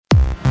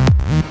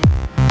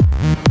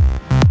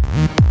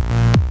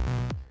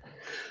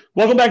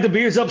Welcome back to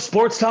Beers Up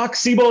Sports Talk.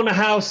 Sibo in the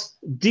house,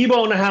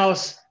 Debo in the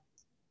house.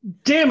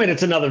 Damn it,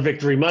 it's another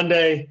Victory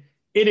Monday.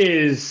 It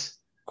is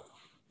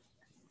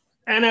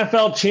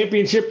NFL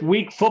Championship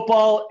Week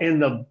football,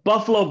 and the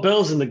Buffalo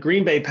Bills and the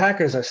Green Bay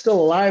Packers are still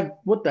alive.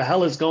 What the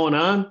hell is going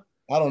on?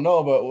 I don't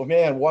know, but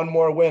man, one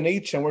more win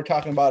each, and we're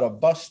talking about a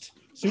bust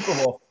Super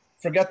Bowl.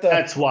 Forget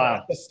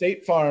the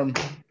State Farm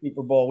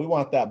Super Bowl. We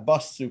want that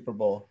bust Super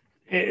Bowl.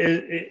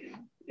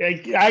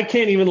 I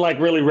can't even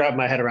really wrap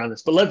my head around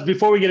this. But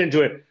before we get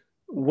into it,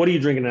 what are you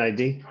drinking tonight,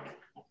 D?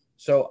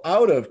 So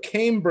out of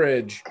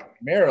Cambridge,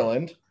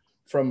 Maryland,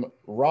 from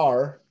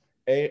RAR,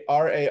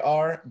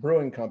 A-R-A-R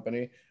Brewing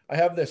Company, I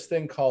have this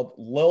thing called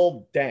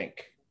Lil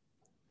Dank.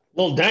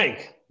 Lil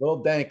Dank. Lil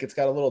Dank. It's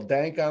got a little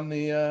dank on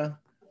the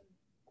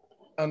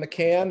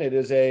can. It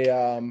is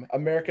a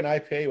American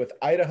IPA with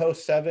Idaho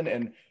 7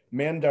 and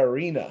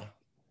Mandarina.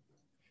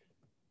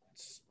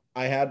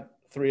 I had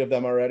 3 of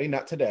them already,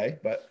 not today,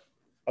 but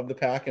of the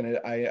pack, and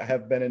I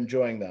have been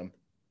enjoying them.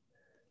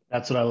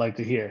 That's what I like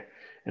to hear.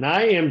 And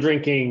I am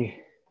drinking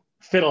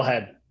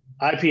Fiddlehead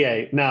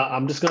IPA. Now,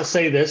 I'm just going to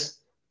say this,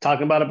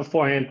 talking about it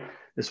beforehand.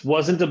 This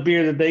wasn't a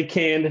beer that they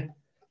canned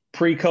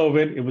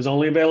pre-COVID. It was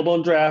only available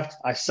in draft.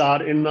 I saw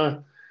it in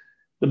the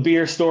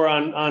beer store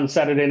on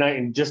Saturday night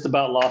and just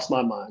about lost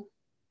my mind.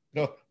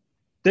 No.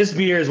 This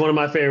beer is one of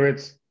my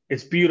favorites.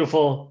 It's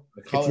beautiful.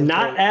 It's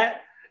not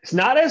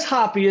as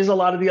hoppy as a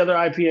lot of the other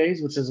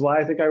IPAs, which is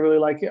why I think I really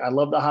like it. I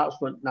love the hops,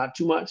 but not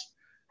too much.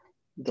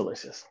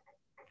 Delicious.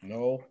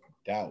 No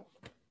doubt.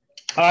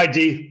 All right,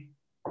 D.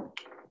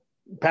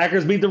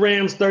 Packers beat the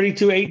Rams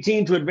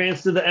 32-18 to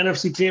advance to the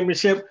NFC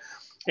Championship.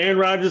 Aaron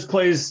Rodgers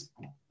plays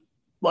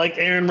like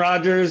Aaron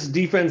Rodgers.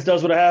 Defense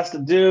does what it has to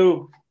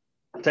do.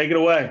 Take it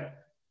away.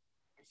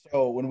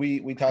 So when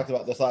we talked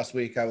about this last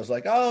week, I was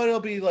like, oh, it'll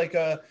be like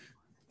a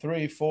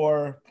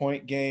 3-4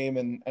 point game.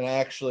 And I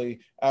actually,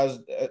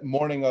 as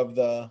morning of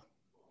the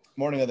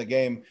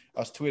game, I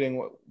was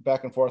tweeting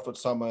back and forth with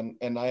someone,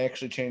 and I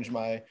actually changed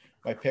my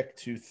pick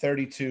to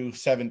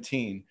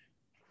 32-17.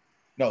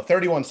 No,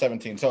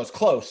 31-17. So it's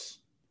close.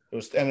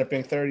 It ended up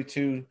being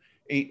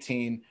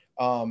 32-18.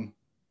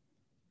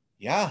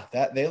 Yeah,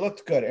 that they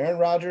looked good. Aaron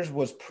Rodgers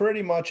was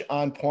pretty much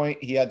on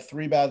point. He had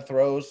 3 bad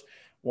throws.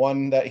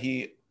 One that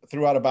he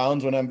threw out of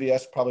bounds when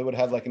MVS probably would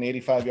have had like an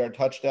 85-yard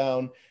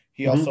touchdown.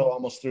 He also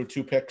almost threw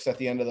 2 picks at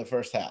the end of the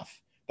first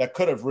half. That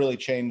could have really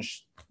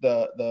changed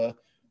it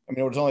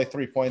was only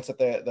 3 points that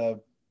the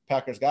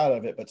Packers got out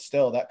of it, but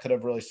still that could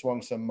have really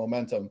swung some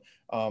momentum.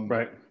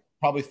 Right.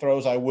 Probably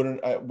throws I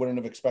wouldn't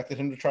have expected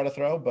him to try to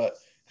throw, but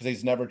because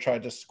he's never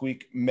tried to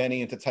squeak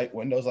many into tight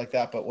windows like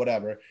that, but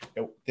whatever.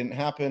 It didn't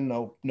happen.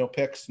 No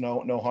picks,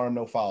 no harm,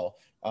 no foul.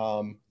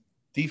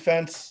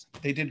 Defense,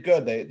 they did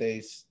good.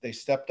 They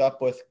stepped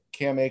up with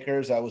Cam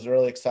Akers. That was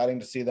really exciting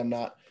to see them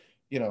not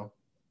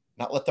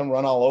let them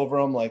run all over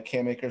them like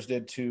Cam Akers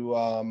did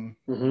to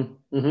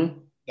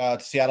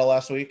Seattle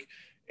last week.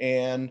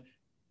 And,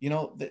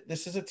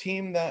 this is a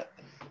team that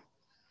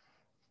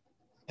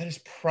is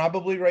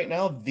probably right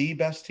now the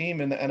best team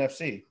in the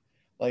NFC.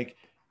 Like,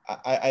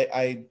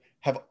 I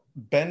have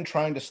been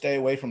trying to stay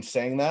away from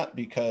saying that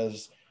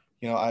because,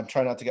 I'm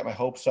trying not to get my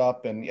hopes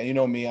up. And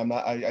me,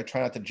 I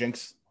try not to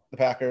jinx the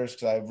Packers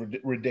because I have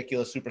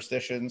ridiculous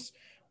superstitions.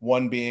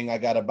 One being I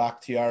got a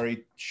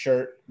Bakhtiari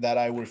shirt that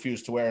I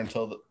refuse to wear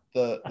until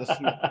the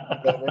season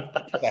is over.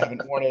 I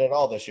haven't worn it at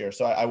all this year,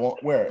 so I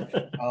won't wear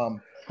it.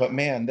 But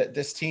man,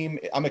 this team,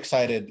 I'm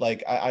excited.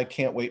 Like I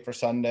can't wait for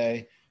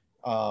Sunday.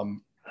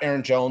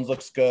 Aaron Jones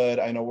looks good.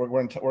 I know we're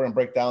going to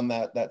break down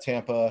that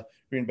Tampa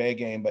Green Bay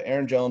game, but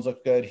Aaron Jones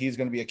looked good. He's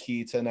going to be a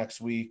key to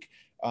next week.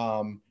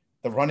 The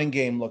running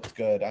game looked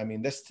good. I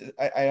mean,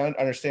 I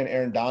understand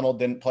Aaron Donald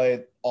didn't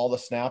play all the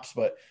snaps,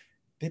 but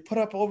they put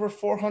up over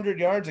 400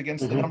 yards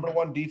against the number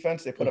 1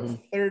 defense. They put up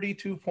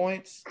 32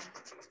 points.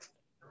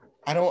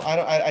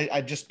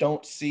 I just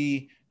don't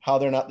see how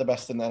they're not the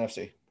best in the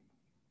NFC.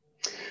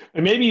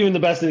 And maybe even the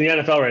best in the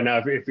NFL right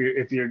now,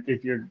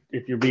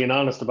 if you're being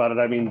honest about it.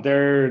 I mean,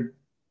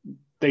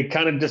 they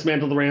kind of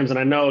dismantled the Rams, and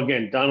I know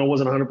again Donald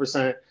wasn't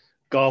 100%,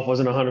 Goff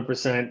wasn't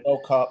 100%.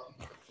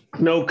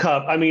 No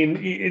cup. I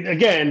mean,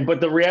 again,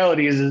 but the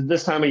reality is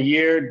this time of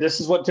year, this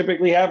is what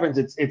typically happens.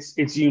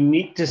 It's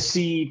unique to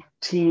see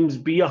teams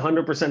be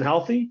 100%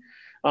 healthy,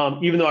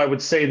 even though I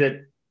would say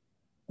that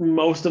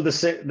most of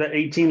the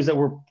 8 teams that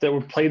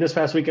were played this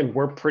past weekend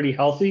were pretty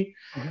healthy.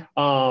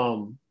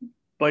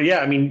 But yeah,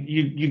 I mean,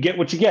 you get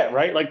what you get,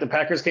 right? Like the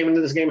Packers came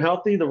into this game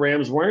healthy, the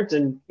Rams weren't,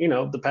 and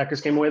the Packers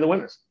came away the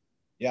winners.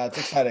 Yeah, it's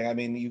exciting. I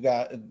mean, you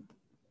got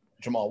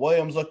Jamal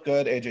Williams looked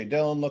good, AJ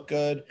Dillon looked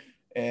good,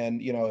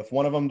 and if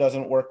one of them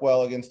doesn't work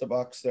well against the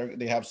Bucs,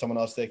 they have someone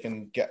else they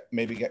can get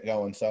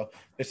going. So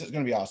this is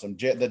going to be awesome.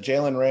 The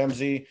Jalen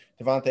Ramsey,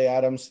 Devontae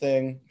Adams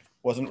thing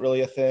wasn't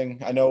really a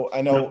thing. I know.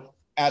 No.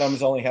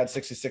 Adams only had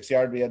 66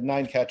 yards. He had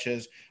 9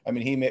 catches. I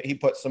mean, he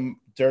put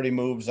some dirty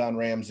moves on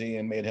Ramsey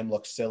and made him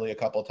look silly a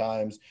couple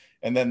times.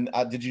 And then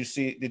did you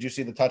see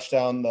the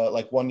touchdown,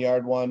 the 1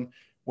 yard one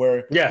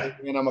where they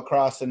ran him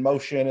across in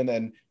motion, and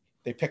then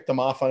they picked him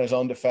off on his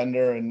own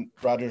defender, and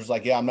Rodgers was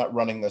like, yeah, I'm not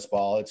running this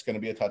ball. It's going to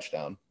be a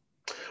touchdown.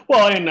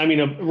 Well, and I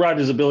mean,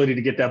 Rodgers' ability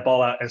to get that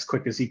ball out as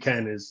quick as he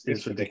can is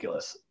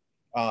ridiculous.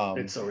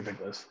 It's so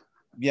ridiculous.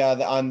 Yeah,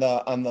 on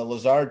the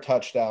Lazard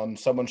touchdown,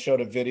 someone showed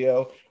a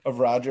video of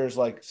Rodgers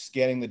like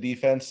scanning the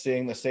defense,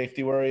 seeing the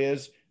safety where he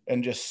is,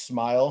 and just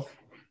smile,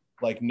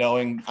 like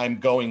knowing I'm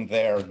going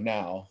there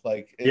now.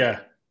 Like,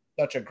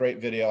 such a great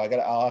video.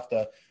 I'll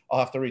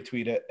have to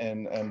retweet it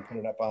and put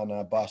it up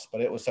on Bus, but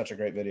it was such a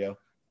great video.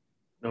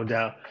 No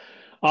doubt.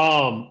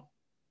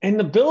 And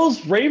the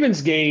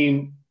Bills-Ravens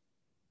game,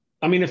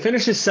 I mean, it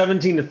finishes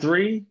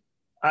 17-3.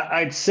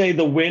 I'd say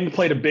the wind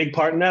played a big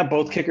part in that.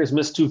 Both kickers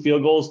missed 2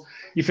 field goals.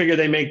 You figure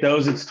they make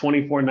those, it's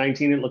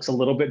 24-19. It looks a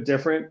little bit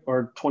different,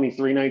 or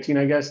 23-19,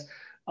 I guess,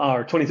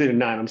 or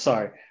 23-9. I'm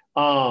sorry.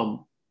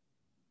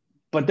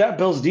 But that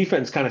Bills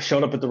defense kind of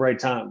showed up at the right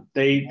time.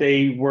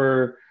 They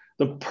were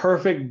the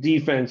perfect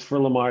defense for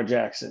Lamar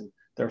Jackson.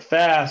 They're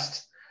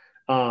fast.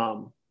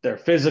 They're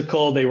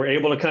physical. They were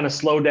able to kind of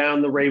slow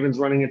down the Ravens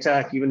running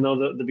attack, even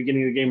though the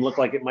beginning of the game looked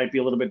like it might be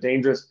a little bit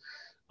dangerous.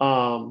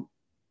 And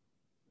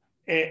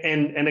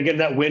again,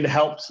 that wind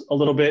helped a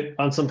little bit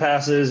on some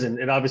passes, and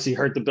it obviously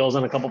hurt the Bills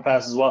on a couple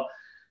passes as well.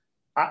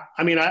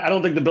 I mean, I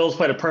don't think the Bills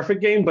played a perfect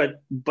game,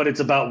 but it's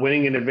about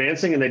winning and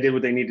advancing, and they did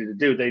what they needed to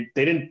do. They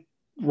didn't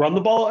run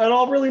the ball at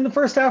all really in the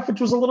first half, which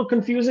was a little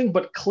confusing,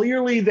 but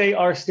clearly they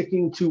are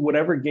sticking to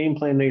whatever game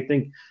plan they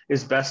think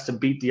is best to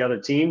beat the other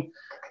team.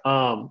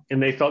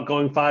 And they felt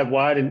going 5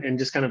 wide and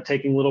just kind of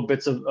taking little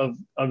bits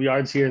of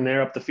yards here and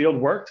there up the field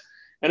worked.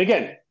 And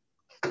again,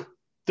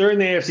 during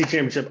the AFC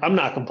Championship, I'm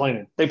not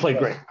complaining. They played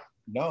great.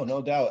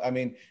 No doubt. I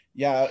mean,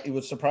 yeah, it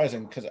was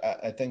surprising because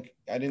I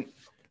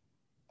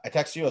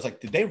texted you. I was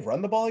like, did they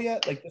run the ball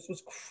yet? Like, this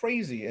was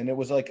crazy. And it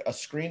was like a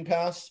screen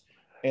pass,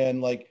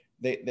 and like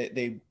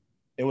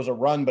it was a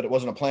run, but it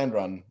wasn't a planned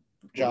run.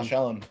 Josh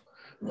Allen.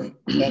 Then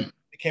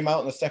they came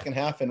out in the second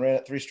half and ran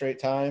it 3 straight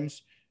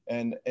times.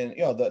 And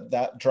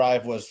that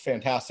drive was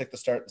fantastic to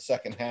start the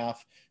second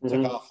half.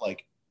 Took off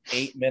like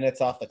 8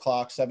 minutes off the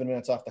clock, 7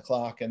 minutes off the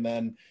clock. And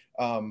then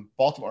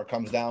Baltimore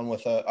comes down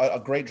with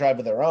a great drive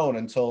of their own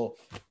until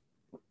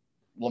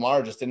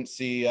Lamar just didn't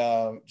see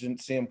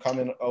him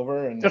coming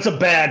over. And that's a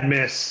bad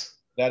miss.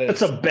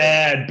 That's a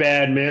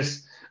bad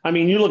miss. I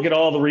mean, you look at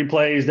all the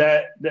replays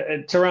that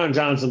Teron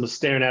Johnson was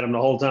staring at him the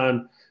whole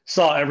time,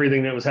 saw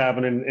everything that was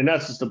happening, and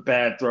that's just a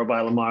bad throw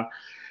by Lamar.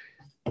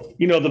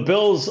 The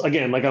Bills,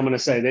 again, like I'm going to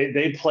say,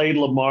 they played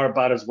Lamar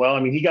about as well. I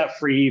mean, he got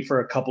free for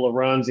a couple of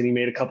runs and he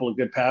made a couple of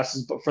good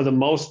passes, but for the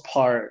most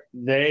part,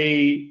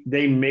 they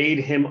made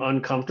him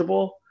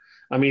uncomfortable.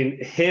 I mean,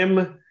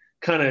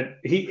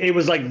 it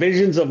was like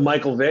visions of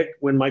Michael Vick,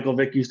 when Michael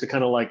Vick used to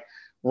kind of like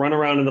run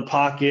around in the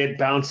pocket,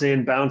 bounce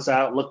in, bounce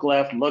out, look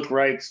left, look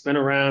right, spin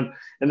around,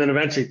 and then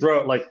eventually throw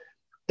it. Like,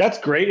 that's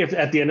great if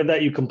at the end of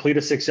that you complete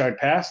a 6-yard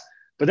pass,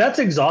 but that's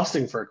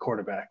exhausting for a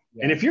quarterback.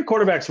 Yeah. And if your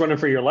quarterback's running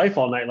for your life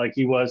all night like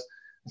he was,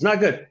 it's not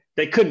good.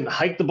 They couldn't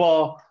hike the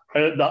ball.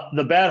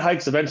 The bad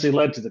hikes eventually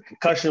led to the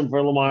concussion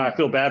for Lamar. I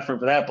feel bad for him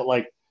for that, but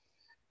like,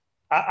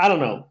 I don't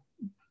know.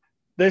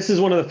 This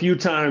is one of the few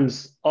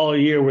times all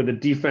year where the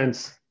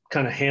defense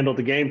kind of handled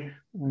the game.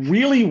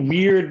 Really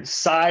weird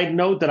side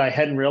note that I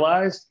hadn't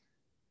realized,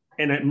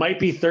 and it might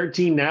be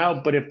 13 now,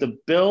 but if the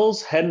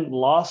Bills hadn't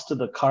lost to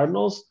the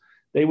Cardinals,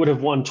 they would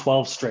have won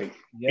 12 straight.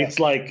 Yeah. It's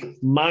like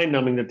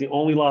mind-numbing that the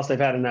only loss they've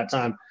had in that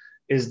time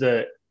is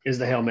the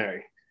Hail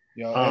Mary.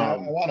 I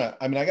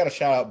got to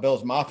shout out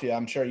Bills Mafia.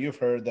 I'm sure you've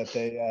heard that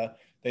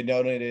they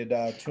donated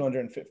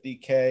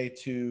 $250K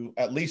to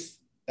at least.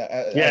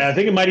 I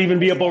think it might even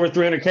be up over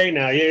 $300K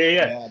now.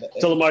 Yeah.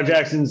 To Lamar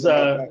Jackson's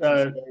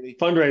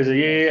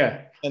fundraiser.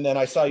 Yeah. And then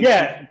I saw you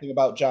say something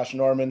about Josh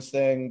Norman's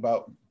thing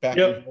about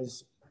backing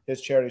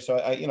his charity. So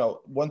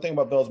one thing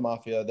about Bills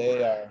Mafia,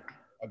 they are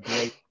a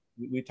great.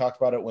 We talked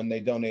about it when they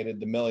donated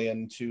the $1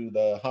 million to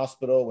the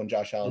hospital when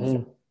Josh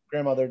Allen's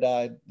grandmother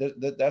died.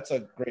 That's a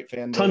great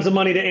fan. Tons of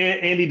money to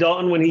Andy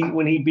Dalton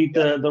when he beat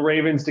the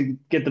Ravens to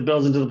get the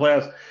Bills into the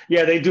playoffs.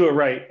 Yeah, they do it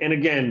right. And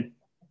again,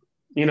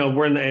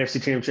 we're in the AFC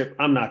Championship.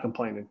 I'm not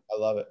complaining. I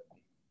love it.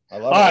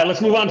 All right,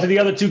 let's move on to the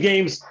other 2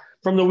 games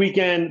from the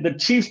weekend. The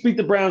Chiefs beat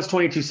the Browns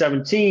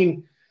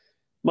 22-17.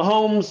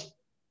 Mahomes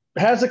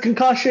has a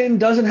concussion,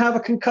 doesn't have a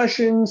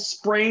concussion,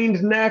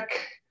 sprained neck,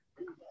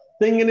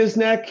 thing in his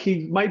neck.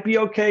 He might be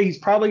okay. He's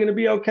probably going to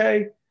be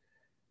okay.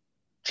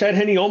 Chad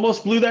Henne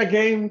almost blew that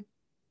game.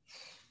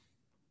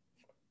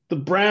 The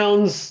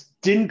Browns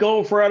didn't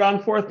go for it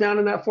on 4th down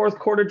in that 4th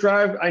quarter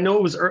drive. I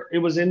know it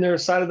was in their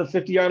side of the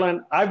 50-yard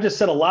line. I've just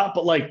said a lot,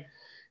 but like,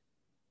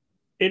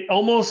 it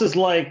almost is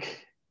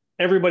like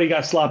everybody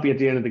got sloppy at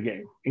the end of the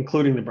game,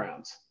 including the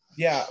Browns.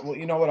 Yeah. Well,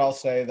 you know what I'll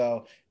say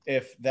though?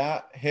 If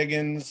that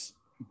Higgins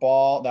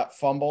ball, that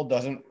fumble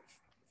doesn't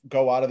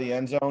go out of the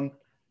end zone,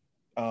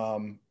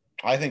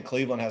 I think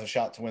Cleveland has a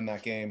shot to win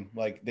that game.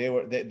 Like they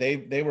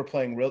were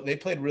playing they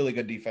played really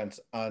good defense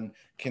on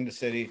Kansas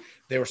City.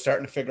 They were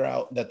starting to figure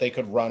out that they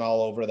could run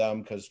all over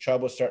them because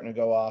Chubb was starting to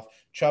go off.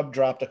 Chubb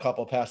dropped a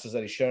couple passes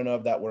that he shouldn't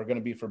have that were going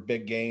to be for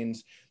big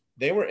gains.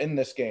 they were in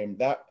this game.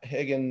 That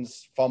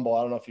Higgins fumble,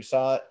 I don't know if you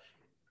saw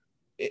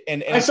it.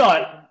 And I saw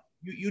it.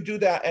 You do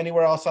that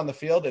anywhere else on the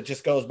field, it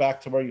just goes back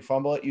to where you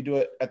fumble it. You do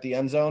it at the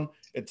end zone,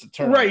 it's a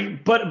turnover.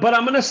 Right, but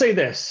I'm going to say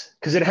this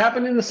because it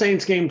happened in the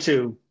Saints game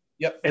too.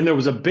 Yep. And there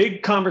was a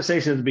big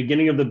conversation at the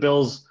beginning of the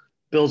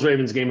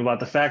Bills-Ravens game about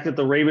the fact that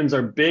the Ravens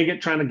are big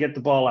at trying to get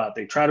the ball out.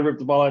 They try to rip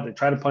the ball out. They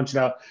try to punch it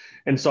out.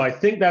 And so I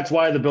think that's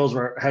why the Bills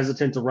were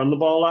hesitant to run the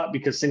ball a lot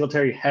because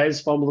Singletary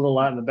has fumbled a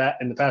lot in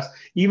the past.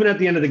 Even at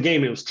the end of the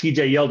game, it was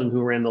T.J. Yeldon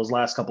who ran those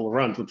last couple of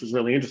runs, which was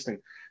really interesting.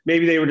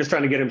 Maybe they were just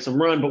trying to get him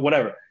some run, but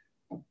whatever.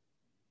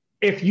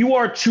 If you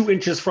are 2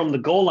 inches from the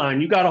goal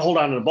line, you got to hold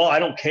on to the ball. I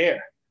don't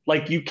care.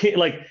 Like you can't,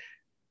 like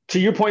to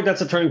your point,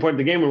 that's a turning point in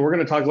the game. And we're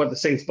going to talk about the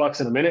Saints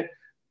Bucks in a minute.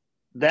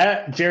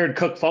 That Jared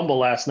Cook fumble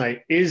last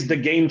night is the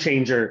game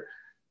changer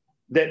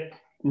that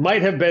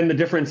might have been the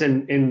difference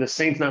in the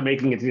Saints not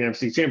making it to the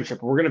NFC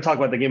Championship. We're going to talk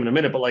about the game in a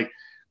minute, but like,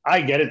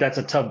 I get it. That's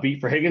a tough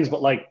beat for Higgins,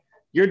 but like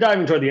you're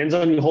diving toward the end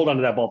zone, you hold on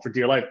to that ball for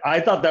dear life.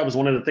 I thought that was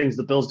one of the things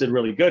the Bills did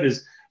really good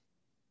is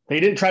they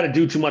didn't try to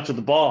do too much with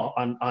the ball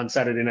on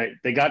Saturday night.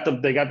 They got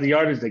the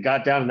yardage, they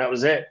got down, and that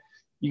was it.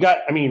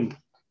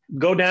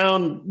 Go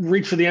down,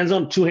 reach for the end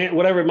zone, two-hand,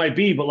 whatever it might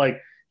be. But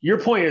like your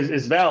point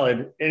is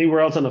valid. Anywhere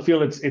else on the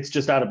field, it's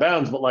just out of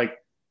bounds. But like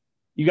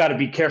you got to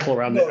be careful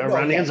around the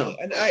end zone.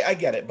 And I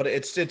get it, but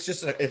it's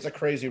just it's a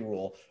crazy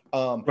rule.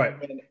 Right.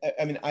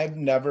 I mean, I've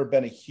never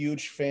been a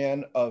huge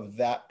fan of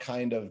that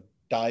kind of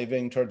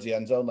diving towards the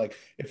end zone. Like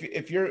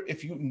if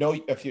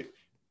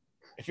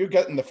you're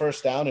getting the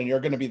first down and you're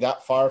going to be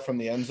that far from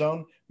the end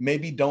zone,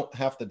 maybe don't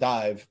have to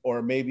dive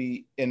or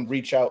maybe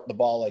reach out the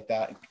ball like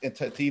that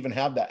to even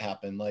have that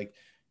happen. Like,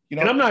 you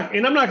know, and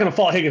I'm not going to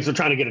fault Higgins for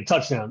trying to get a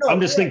touchdown. No, I'm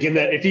just thinking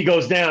that if he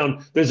goes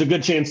down, there's a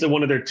good chance that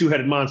one of their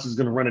two-headed monsters is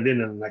going to run it in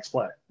the next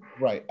play.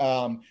 Right.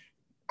 The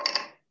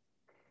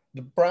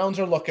Browns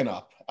are looking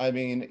up. I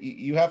mean,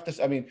 you have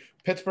to. I mean,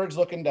 Pittsburgh's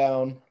looking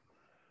down.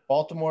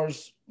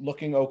 Baltimore's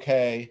looking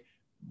okay.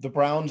 The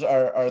Browns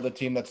are the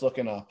team that's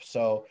looking up.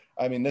 So,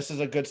 I mean, this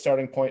is a good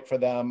starting point for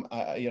them.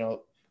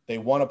 They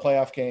won a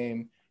playoff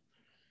game.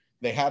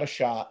 They had a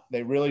shot.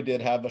 They really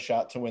did have a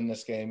shot to win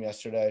this game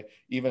yesterday,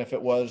 even if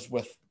it was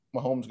with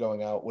Mahomes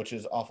going out, which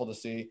is awful to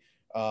see.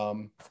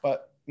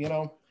 But,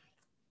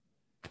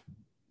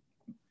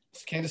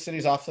 Kansas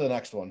City's off to the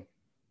next one.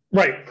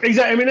 Right.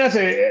 Exactly. I mean,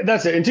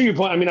 that's it. And to your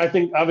point, I mean, I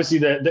think obviously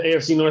the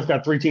AFC North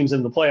got 3 teams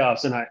in the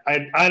playoffs, and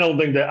I don't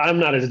think that I'm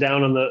not as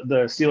down on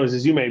the Steelers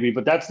as you may be,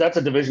 but that's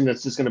a division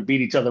that's just going to beat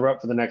each other up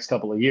for the next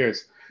couple of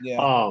years. Yeah.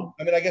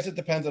 I mean, I guess it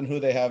depends on who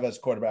they have as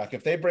quarterback.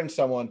 If they bring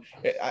someone,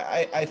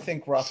 I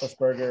think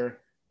Roethlisberger,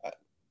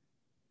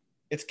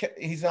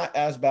 he's not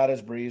as bad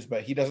as Breeze,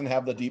 but he doesn't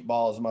have the deep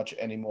ball as much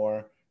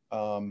anymore.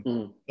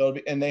 So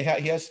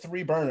he has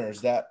 3 burners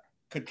that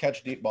could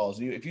catch deep balls.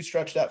 If you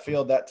stretch that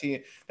field, that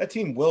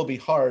team will be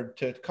hard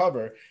to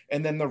cover.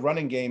 And then the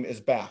running game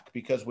is back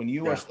because when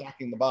you are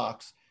stacking the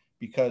box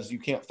because you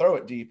can't throw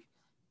it deep,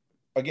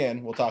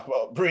 again, we'll talk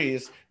about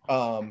Breeze.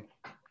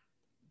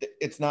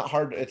 It's not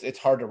hard. It's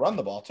hard to run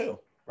the ball too.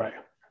 Right.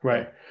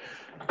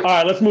 All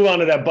right, let's move on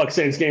to that Bucs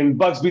Saints game.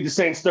 Bucs beat the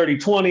Saints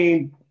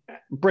 30-20.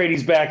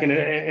 Brady's back in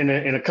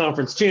a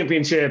conference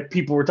championship.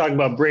 People were talking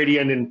about Brady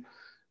ending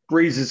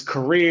Breeze's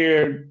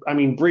career. I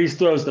mean, Breeze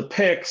throws the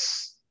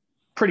picks.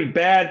 Pretty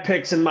bad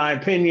picks in my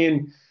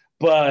opinion,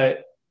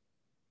 but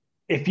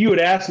if you had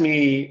asked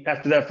me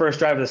after that first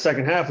drive of the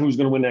second half who was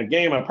going to win that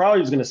game, I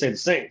probably was going to say the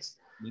Saints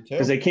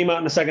because they came out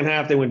in the second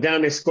half, they went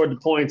down, they scored the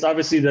points.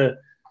 Obviously the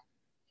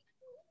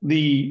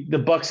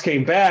Bucs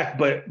came back,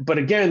 but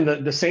again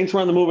the Saints were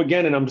on the move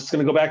again, and I'm just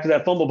going to go back to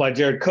that fumble by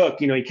Jared Cook.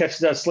 He catches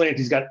that slant,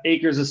 he's got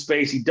acres of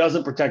space, he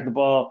doesn't protect the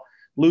ball,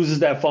 loses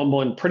that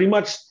fumble, and pretty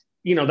much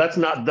that's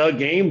not the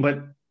game, but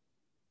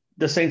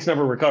the Saints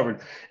never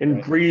recovered.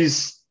 And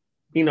Breeze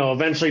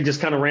eventually just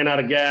kind of ran out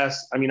of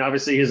gas. I mean,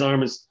 obviously his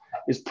arm is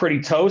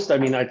pretty toast. I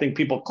mean, I think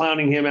people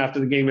clowning him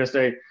after the game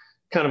yesterday,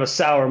 kind of a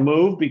sour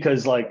move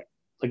because, like,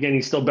 again,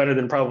 he's still better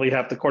than probably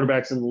half the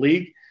quarterbacks in the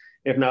league,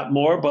 if not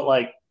more. But,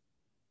 like,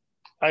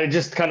 I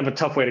just kind of a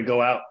tough way to go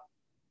out.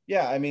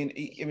 Yeah, I mean,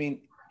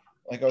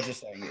 like I was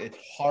just saying, it's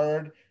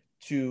hard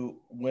to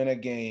win a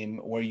game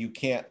where you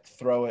can't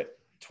throw it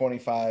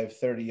 25,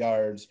 30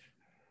 yards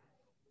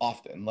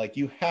often. Like,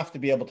 you have to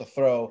be able to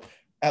throw –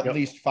 at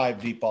least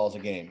 5 deep balls a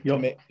game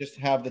to just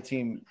have the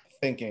team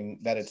thinking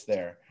that it's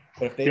there.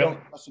 But if they don't,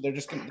 so they're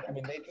just going to, I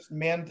mean,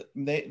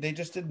 they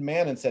just did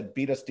man and said,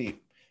 beat us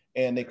deep,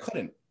 and they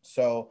couldn't.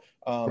 So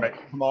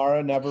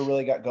Kamara never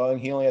really got going.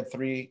 He only had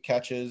 3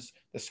 catches.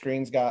 The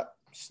screens got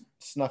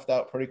snuffed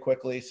out pretty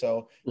quickly.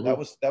 So that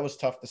was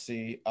tough to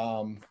see.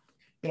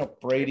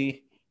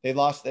 Brady, they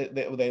lost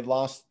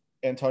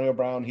Antonio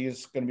Brown.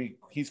 He's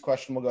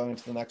questionable going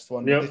into the next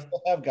one. They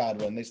still have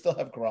Godwin. They still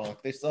have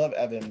Gronk. They still have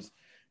Evans,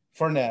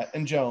 Fournette,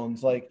 and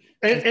Jones,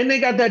 and they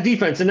got that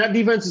defense, and that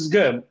defense is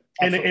good.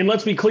 And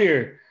let's be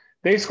clear,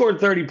 they scored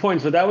 30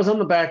 points, but that was on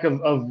the back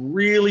of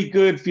really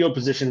good field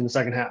position in the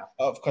second half.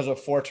 Because of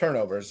 4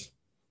 turnovers.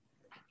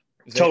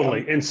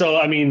 Totally. And so,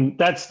 I mean,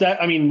 that's that.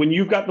 I mean, when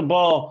you've got the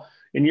ball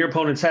in your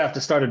opponent's half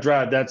to start a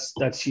drive,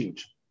 that's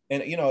huge.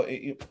 And,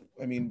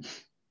 I mean,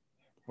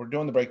 we're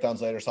doing the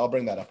breakdowns later, so I'll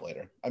bring that up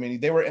later. I mean,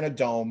 they were in a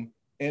dome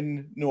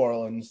in New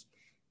Orleans,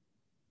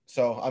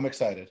 so I'm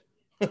excited.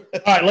 All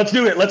right, let's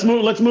do it. Let's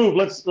move.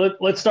 Let's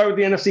start with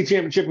the NFC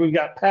Championship. We've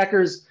got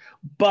Packers,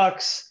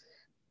 Bucks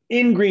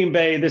in Green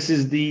Bay. This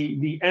is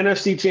the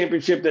NFC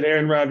Championship that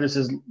Aaron Rodgers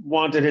has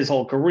wanted his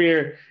whole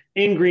career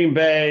in Green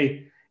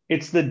Bay.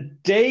 It's the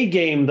day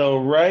game,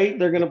 though, right?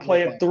 They're going to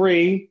play at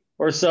 3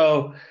 or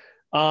so.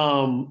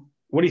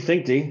 What do you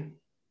think, D?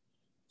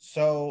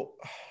 So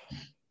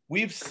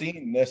we've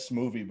seen this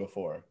movie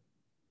before.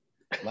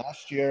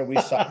 Last year we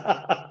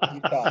saw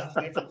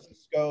San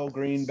Francisco,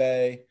 Green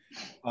Bay,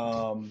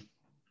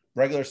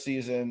 regular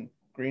season,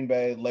 Green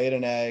Bay laid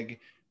an egg,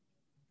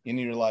 and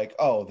you're like,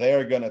 oh,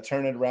 they're gonna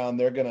turn it around.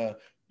 They're gonna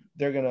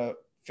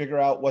figure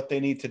out what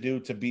they need to do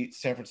to beat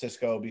San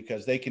Francisco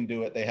because they can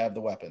do it. They have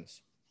the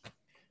weapons.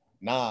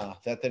 Nah,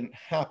 that didn't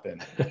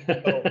happen.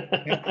 So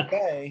Tampa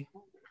Bay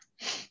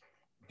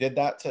did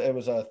that. It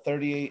was a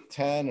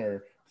 38-10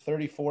 or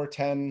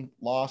 34-10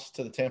 loss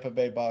to the Tampa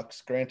Bay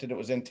Bucks. Granted, it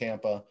was in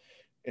Tampa.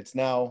 It's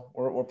now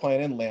we're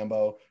playing in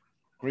Lambeau.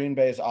 Green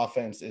Bay's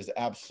offense is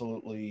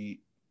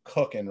absolutely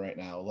cooking right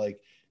now.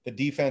 Like the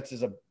defense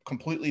is a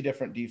completely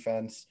different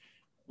defense.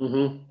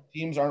 Mm-hmm.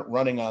 Teams aren't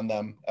running on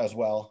them as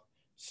well.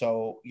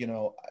 So,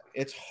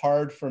 it's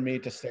hard for me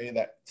to say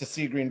that to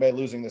see Green Bay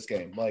losing this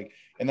game. Like,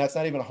 and that's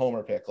not even a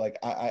homer pick. Like,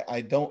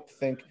 I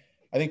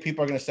think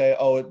people are going to say,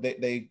 oh,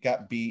 they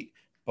got beat,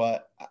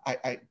 but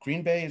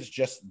Green Bay is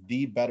just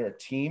the better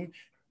team.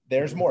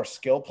 There's more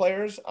skill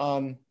players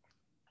on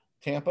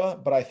Tampa,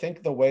 but I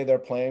think the way they're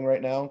playing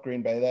right now,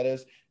 Green Bay, that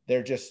is,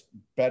 they're just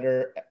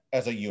better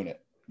as a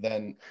unit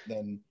than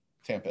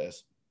Tampa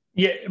is.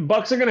 Yeah,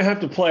 Bucks are going to have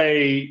to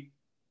play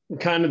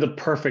kind of the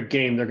perfect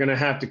game. They're going to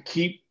have to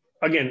keep,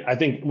 again, I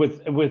think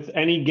with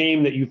any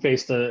game that you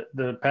face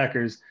the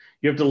Packers,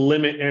 you have to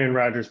limit Aaron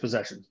Rodgers'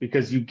 possessions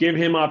because you give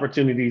him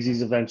opportunities,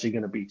 he's eventually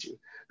going to beat you.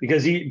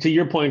 Because to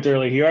your point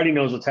earlier, he already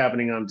knows what's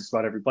happening on just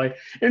about every play.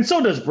 And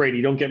so does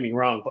Brady, don't get me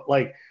wrong. But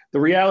like the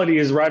reality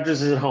is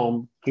Rodgers is at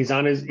home. He's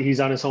on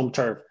his home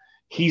turf.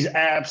 He's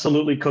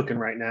absolutely cooking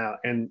right now.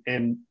 And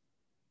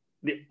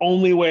the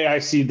only way I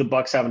see the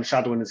Bucks having a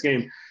shot to win this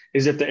game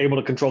is if they're able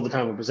to control the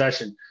time of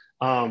possession.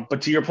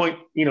 But to your point,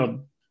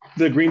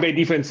 the Green Bay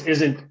defense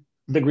isn't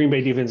the Green Bay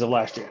defense of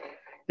last year.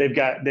 They've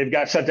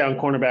got shutdown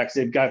cornerbacks.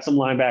 They've got some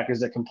linebackers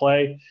that can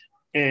play.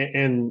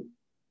 And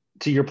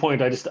to your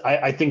point,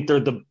 I think they're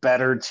the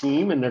better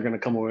team and they're going to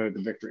come away with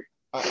the victory.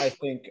 I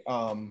think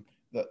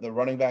the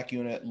running back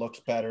unit looks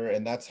better,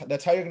 and that's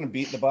how you're going to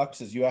beat the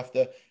Bucks. Is you have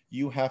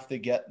to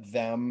get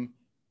them.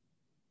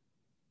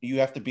 You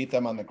have to beat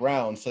them on the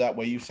ground, so that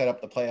way you set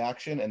up the play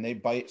action, and they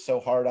bite so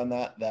hard on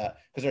that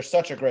because they're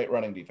such a great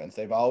running defense.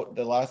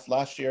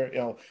 Last year,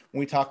 when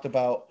we talked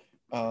about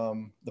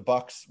the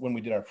Bucks when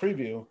we did our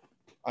preview,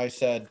 I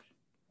said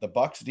the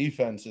Bucks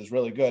defense is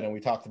really good, and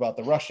we talked about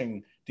the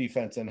rushing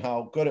defense and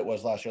how good it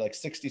was last year, like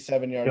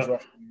 67 yards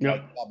rushing. Yep.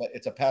 Like, yeah, but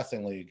it's a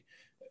passing league,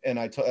 and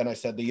I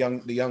said the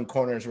young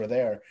corners were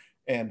there,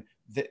 and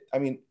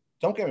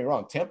don't get me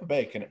wrong, Tampa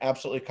Bay can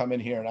absolutely come in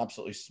here and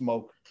absolutely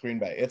smoke Green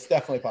Bay. It's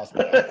definitely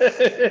possible.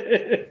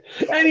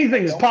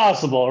 Anything's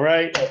possible,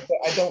 right? But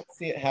I don't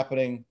see it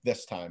happening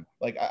this time.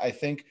 Like I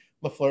think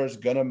LaFleur is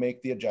gonna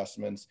make the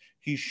adjustments.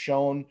 He's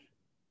shown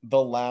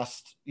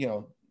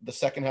the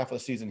second half of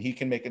the season he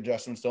can make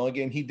adjustments. The only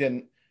game he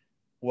didn't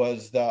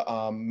was the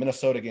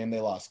Minnesota game they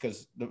lost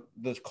because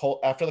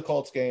after the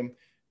Colts game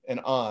and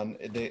on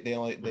they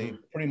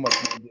pretty much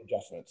made the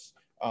adjustments.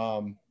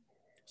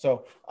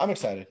 So I'm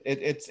excited.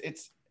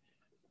 It's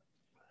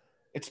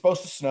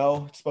supposed to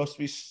snow. It's supposed to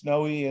be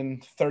snowy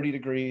and 30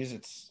 degrees.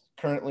 It's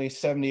currently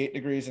 78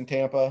 degrees in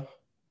Tampa.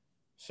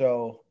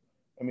 So,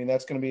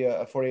 that's going to be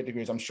a 48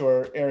 degrees. I'm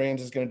sure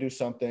Arians is going to do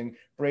something.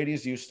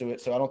 Brady's used to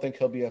it, so I don't think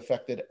he'll be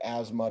affected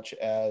as much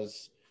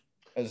as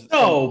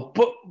no,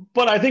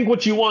 but I think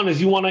what you want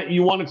is you want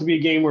it to be a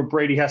game where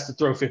Brady has to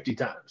throw 50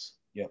 times.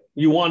 Yeah.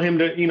 You want him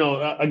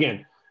to,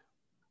 again,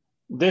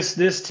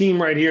 this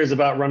team right here is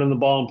about running the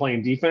ball and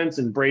playing defense,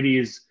 and Brady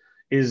is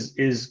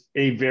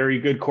a very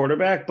good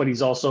quarterback, but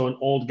he's also an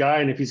old guy,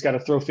 and if he's got to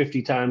throw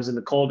 50 times in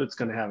the cold, it's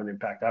going to have an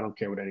impact. I don't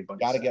care what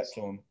anybody says. Got to get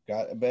to him.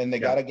 They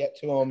got to get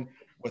to him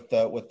with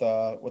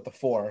the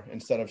 4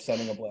 instead of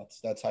sending a blitz.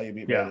 That's how you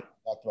beat Brady. We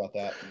talked about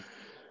that.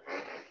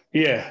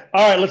 Yeah.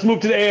 All right, let's move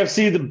to the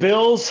AFC. The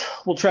Bills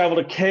will travel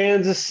to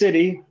Kansas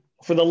City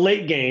for the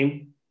late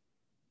game.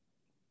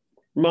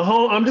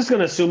 I'm just going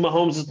to assume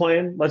Mahomes is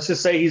playing. Let's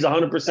just say he's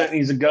 100% and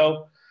he's a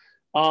go.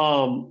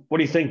 What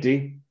do you think,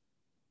 D?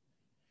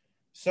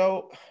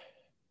 So,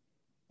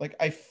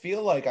 I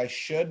feel like I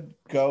should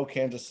go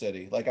Kansas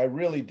City. I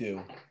really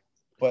do.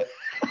 But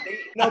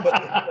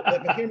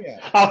hear me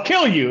out. I'll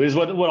kill you is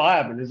what'll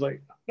happen. Is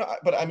like no,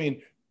 but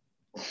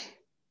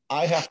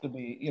I have to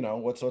be,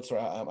 what's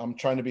I'm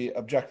trying to be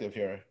objective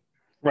here.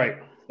 Right.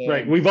 And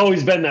right. We've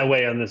always been that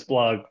way on this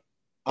blog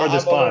or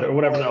this pod or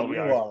whatever the hell we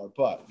are.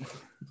 But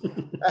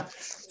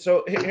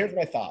so here's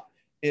my thought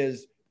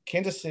is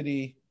Kansas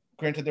City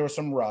granted there was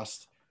some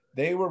rust.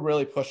 They were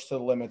really pushed to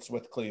the limits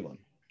with Cleveland.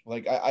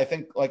 Like I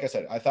think, like I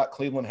said, I thought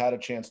Cleveland had a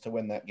chance to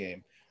win that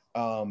game.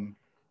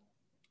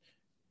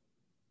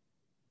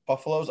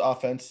 Buffalo's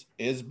offense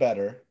is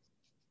better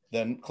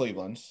than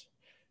Cleveland's,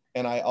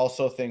 and I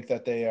also think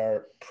that they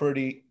are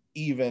pretty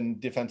even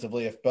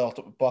defensively. If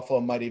Buffalo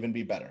might even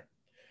be better.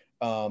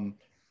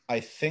 I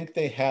think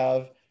they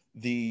have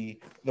the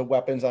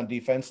weapons on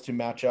defense to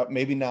match up.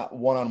 Maybe not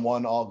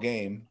one-on-one all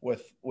game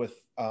with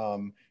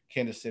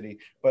Kansas City,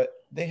 but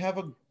they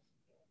have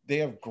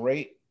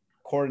great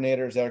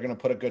coordinators that are going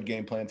to put a good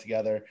game plan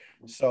together.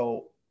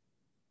 So,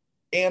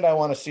 and I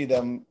want to see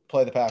them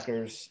play the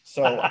Packers.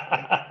 So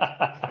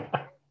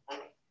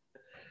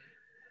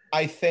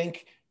I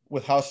think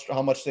with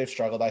how much they've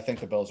struggled, I think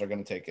the Bills are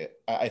going to take it.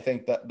 I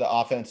think that the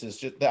offense is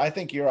just, I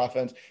think your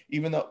offense,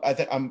 even though I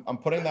think I'm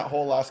putting that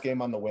whole last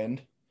game on the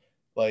wind,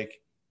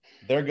 like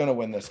they're going to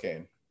win this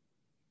game.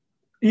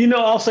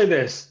 I'll say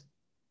this.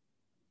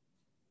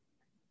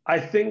 I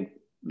think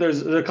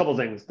there's a couple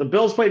things. The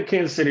Bills played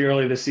Kansas City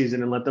early this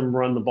season and let them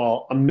run the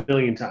ball a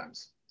million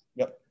times.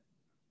 Yep.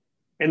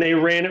 And they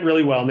ran it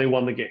really well and they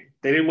won the game.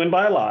 They didn't win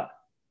by a lot,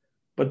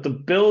 but the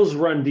Bills'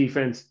 run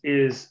defense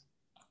is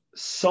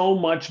so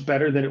much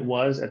better than it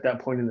was at that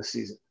point in the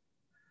season.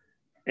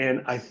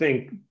 And I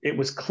think it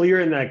was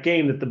clear in that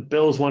game that the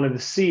Bills wanted to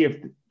see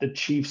if the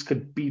Chiefs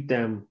could beat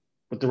them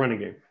with the running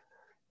game.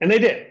 And they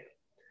did.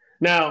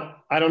 Now,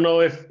 I don't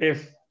know if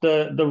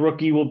the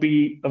rookie will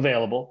be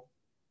available.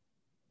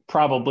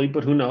 Probably,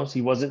 but who knows?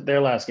 He wasn't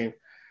there last game.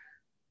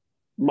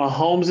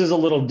 Mahomes is a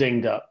little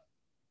dinged up.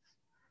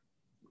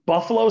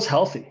 Buffalo's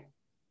healthy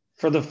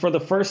for the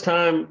first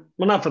time.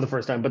 Well, not for the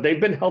first time, but they've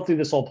been healthy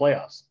this whole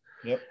playoffs.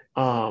 Yep.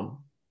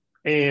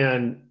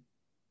 And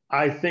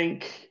I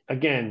think,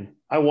 again,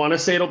 I want to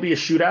say it'll be a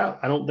shootout.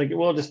 I don't think it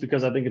will, just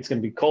because I think it's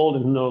going to be cold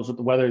and who knows what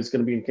the weather is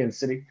going to be in Kansas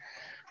City.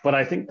 But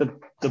I think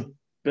the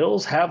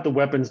Bills have the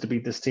weapons to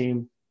beat this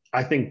team.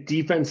 I think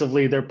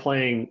defensively they're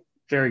playing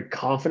very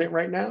confident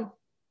right now.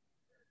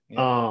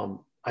 Yeah.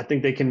 I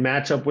think they can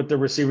match up with the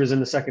receivers in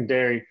the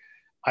secondary.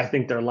 I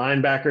think their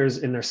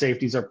linebackers and their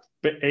safeties are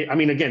 – I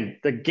mean, again,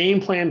 the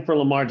game plan for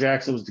Lamar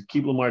Jackson was to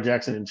keep Lamar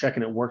Jackson in check,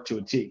 and it worked to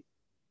a T.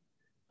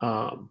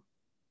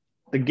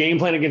 The game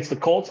plan against the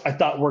Colts, I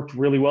thought, worked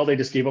really well. They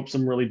just gave up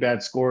some really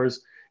bad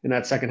scores in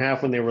that second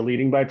half when they were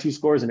leading by 2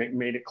 scores, and it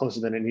made it closer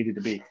than it needed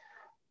to be.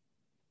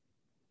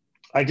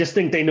 I just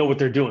think they know what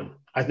they're doing.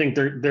 I think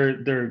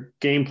their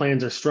game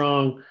plans are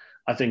strong.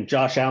 I think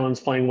Josh Allen's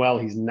playing well.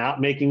 He's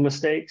not making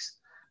mistakes.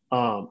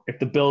 If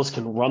the Bills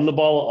can run the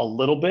ball a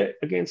little bit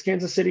against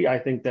Kansas City, I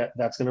think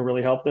that's going to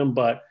really help them.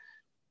 But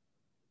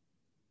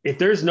if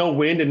there's no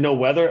wind and no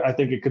weather, I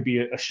think it could be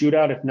a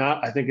shootout. If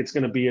not, I think it's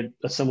going to be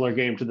a similar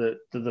game to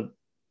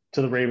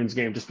the Ravens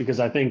game, just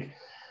because I think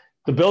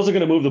the Bills are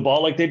going to move the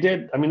ball like they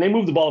did. I mean, they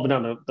moved the ball up and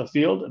down the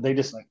field. They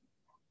just,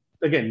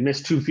 again,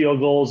 missed 2 field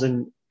goals,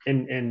 and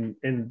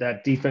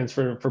that defense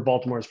for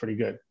Baltimore is pretty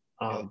good.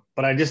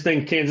 But I just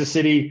think Kansas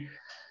City,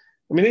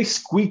 I mean, they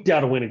squeaked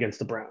out a win against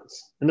the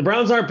Browns. And the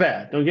Browns aren't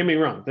bad. Don't get me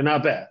wrong. They're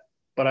not bad.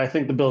 But I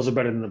think the Bills are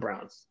better than the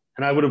Browns.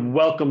 And I would have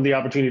welcomed the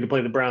opportunity to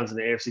play the Browns in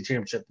the AFC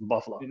Championship in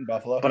Buffalo.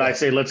 But yeah. I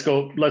say let's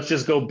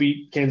just go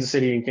beat Kansas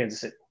City in Kansas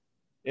City.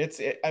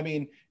 I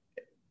mean,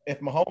 if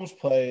Mahomes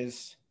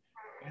plays,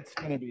 it's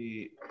going to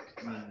be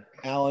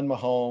Allen,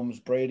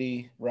 Mahomes,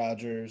 Brady,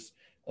 Rodgers.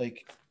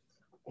 Like,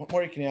 what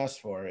more can you ask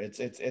for? It's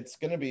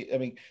going to be – I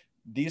mean,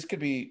 these could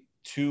be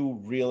 2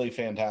 really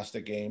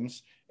fantastic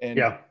games. And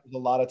there's a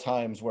lot of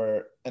times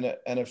where an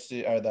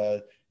NFC or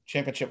the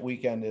championship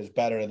weekend is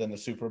better than the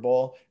Super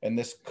Bowl, and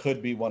this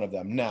could be one of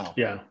them. Now,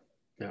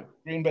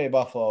 Green Bay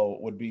Buffalo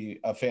would be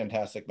a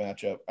fantastic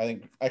matchup.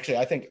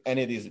 I think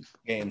any of these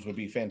games would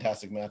be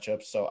fantastic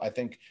matchups. So I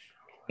think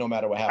no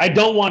matter what happens, I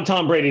don't want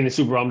Tom Brady in the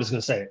Super Bowl. I'm just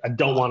going to say it. I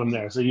don't want him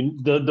there. So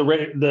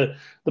the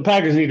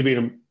Packers need to beat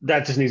him.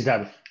 That just needs to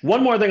happen.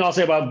 One more thing I'll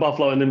say about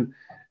Buffalo, and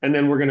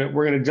then we're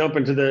gonna jump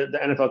into the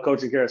NFL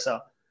coaching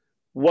carousel.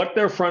 What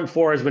their front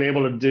four has been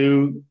able to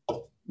do,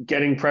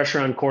 getting pressure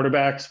on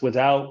quarterbacks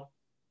without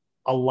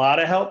a lot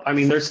of help. I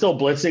mean, they're still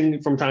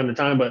blitzing from time to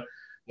time, but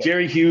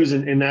Jerry Hughes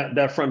and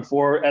that front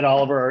four, Ed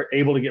Oliver, are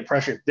able to get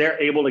pressure.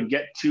 They're able to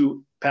get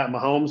to Pat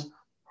Mahomes.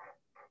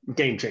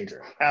 Game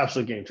changer.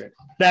 Absolute game changer.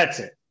 That's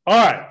it.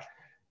 All right.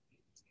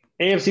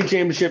 AFC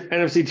Championship,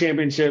 NFC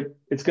Championship.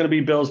 It's going to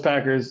be Bills,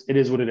 Packers. It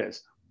is what it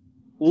is.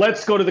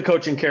 Let's go to the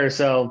coaching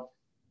carousel.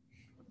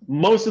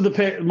 Most of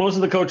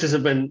the coaches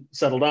have been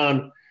settled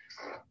on.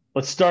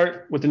 Let's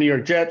start with the New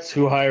York Jets,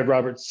 who hired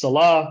Robert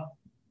Saleh.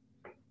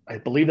 I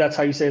believe that's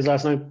how you say his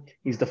last name.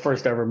 He's the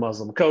first ever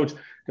Muslim coach,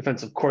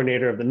 defensive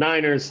coordinator of the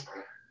Niners.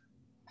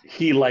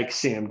 He likes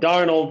Sam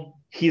Darnold.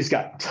 He's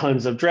got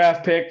tons of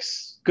draft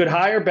picks. Good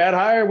hire, bad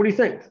hire? What do you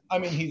think? I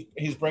mean,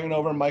 he's bringing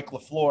over Mike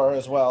LaFleur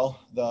as well,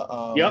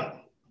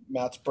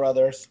 Matt's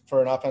brothers,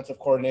 for an offensive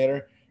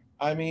coordinator.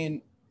 I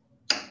mean,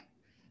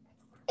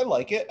 I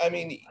like it. I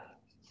mean,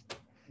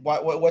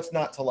 what's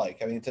not to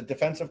like? I mean, it's a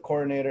defensive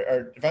coach.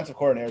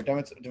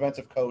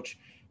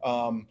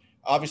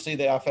 obviously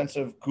the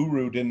offensive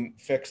guru didn't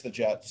fix the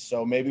Jets,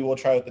 so maybe we'll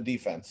try with the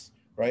defense,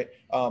 right?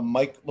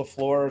 Mike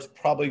LaFleur is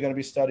probably going to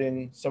be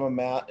studying some of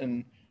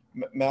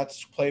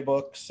Matt's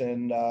playbooks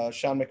and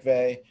Sean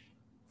McVay.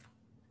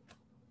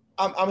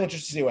 I'm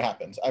interested to see what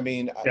happens. I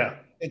mean, Yeah.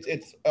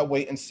 It's a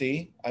wait and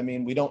see. I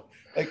mean, we don't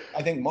like.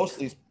 I think most of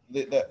these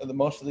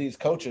most of these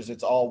coaches,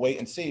 it's all wait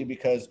and see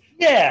because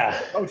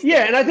yeah,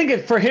 and I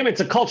think for him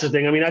it's a culture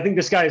thing. I mean, I think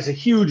this guy is a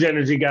huge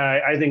energy guy.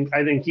 I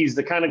think he's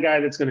the kind of guy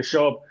that's going to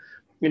show up.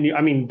 And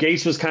I mean,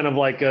 Gase was kind of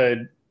like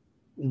a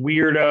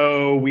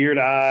weirdo, weird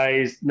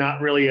eyes,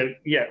 not really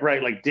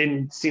like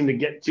didn't seem to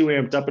get too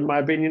amped up in my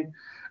opinion.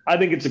 I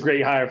think it's a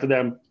great hire for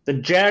them. The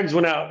Jags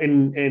went out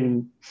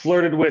and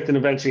flirted with and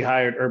eventually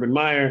hired Urban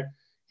Meyer.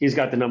 He's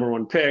got the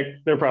 #1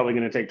 pick. They're probably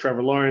going to take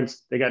Trevor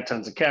Lawrence. They got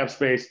tons of cap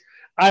space.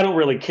 I don't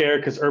really care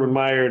because Urban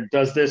Meyer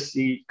does this.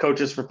 He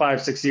coaches for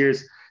 5-6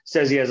 years,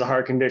 says he has a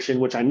heart condition,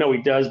 which I know he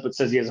does, but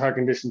says he has a heart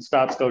condition,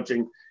 stops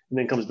coaching, and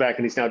then comes back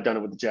and he's now done it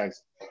with the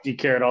Jags. Do you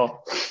care at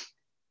all?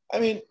 I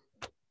mean,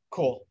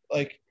 cool.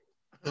 Like,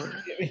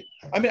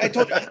 I mean, I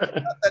told you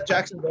that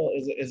Jacksonville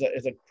is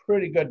a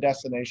pretty good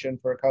destination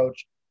for a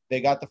coach. They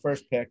got the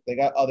first pick. They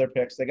got other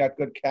picks. They got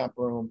good cap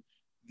room.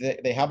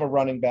 They have a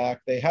running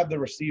back. They have the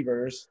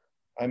receivers.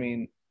 I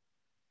mean,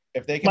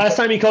 if they can last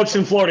time he coached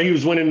in Florida, he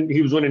was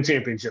winning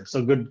championships.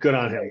 So good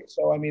on him.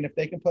 So I mean, if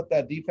they can put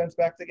that defense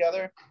back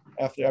together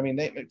after, I mean,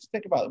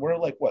 think about it. We're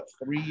like what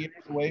 3 years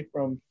away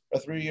from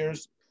 3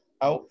 years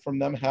out from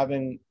them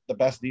having the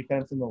best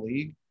defense in the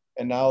league,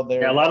 and now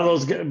they're a lot of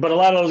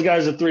those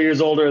guys are 3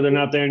 years older. They're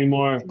not there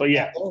anymore. But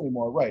yeah, not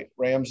anymore, right?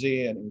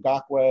 Ramsey and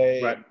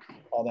Ngakoue, right?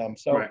 All them.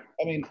 So I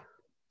mean,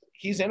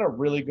 he's in a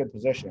really good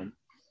position.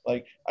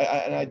 Like,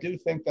 I do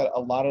think that a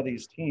lot of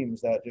these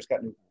teams that just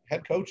got new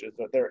head coaches,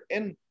 that they're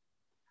in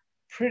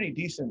pretty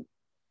decent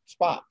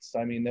spots.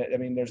 I mean,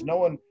 there's no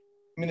one.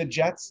 I mean, the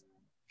Jets,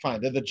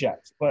 fine, they're the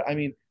Jets, but I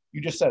mean,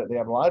 you just said it. They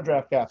have a lot of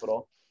draft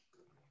capital.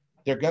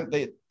 I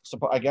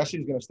guess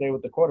he's going to stay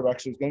with the quarterback,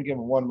 so he's going to give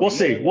him one. We'll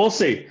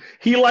see.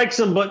 He likes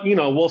him, but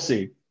we'll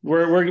see.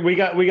 We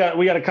got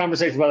a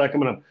conversation about that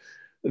coming up.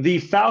 The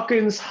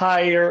Falcons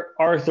hire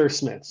Arthur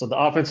Smith, so the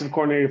offensive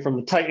coordinator from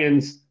the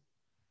Titans.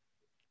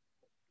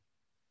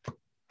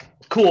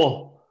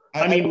 Cool.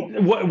 I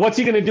mean, what's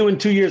he going to do in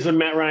 2 years when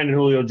Matt Ryan and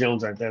Julio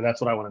Jones aren't there?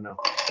 That's what I want to know.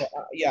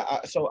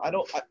 So I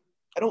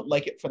don't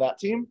like it for that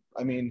team.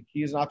 I mean,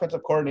 he's an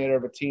offensive coordinator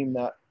of a team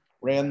that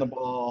ran the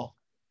ball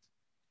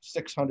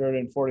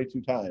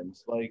 642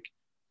 times. Like,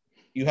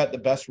 you had the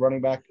best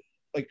running back,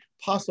 like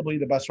possibly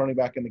the best running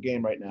back in the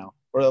game right now,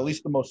 or at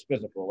least the most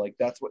physical. Like,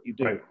 that's what you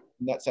do, right.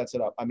 And that sets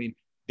it up. I mean,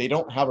 they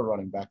don't have a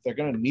running back. They're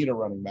going to need a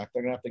running back.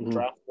 They're going to have to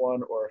draft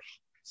one or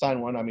sign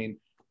one. I mean,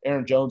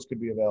 Aaron Jones could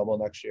be available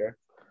next year.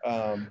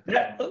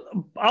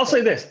 I'll say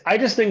this. I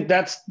just think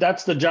that's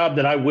the job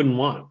that I wouldn't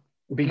want,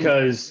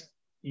 because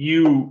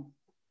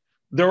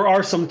there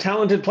are some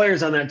talented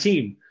players on that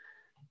team,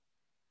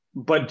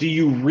 but do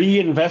you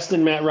reinvest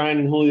in Matt Ryan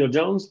and Julio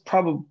Jones?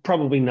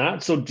 Probably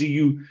not. So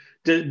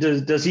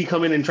does he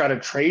come in and try to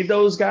trade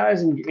those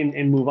guys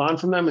and move on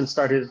from them and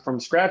start it from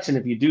scratch? And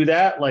if you do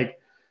that, like,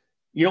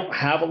 you don't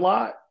have a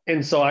lot.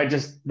 And so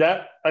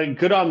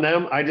good on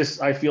them.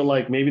 I feel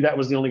like maybe that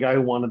was the only guy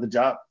who wanted the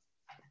job.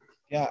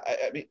 Yeah,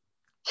 I mean,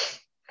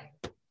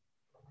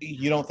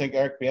 you don't think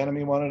Eric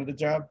Bieniemy wanted the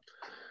job?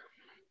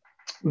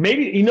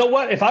 Maybe. You know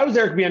what? If I was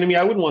Eric Bieniemy,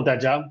 I wouldn't want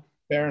that job.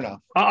 Fair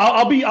enough.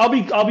 I'll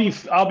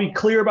be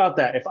clear about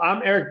that. If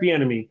I'm Eric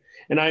Bieniemy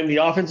and I'm the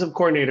offensive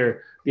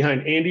coordinator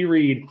behind Andy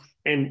Reid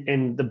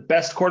and the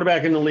best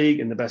quarterback in the league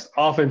and the best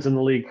offense in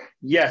the league,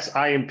 yes,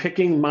 I am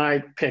picking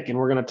my pick. And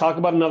we're going to talk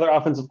about another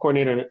offensive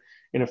coordinator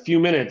in a few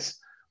minutes.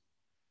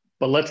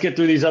 But let's get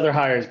through these other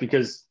hires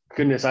because,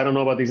 goodness, I don't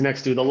know about these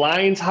next two. The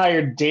Lions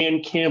hired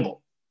Dan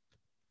Campbell.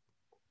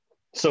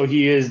 So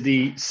he is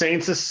the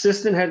Saints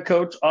assistant head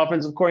coach,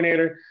 offensive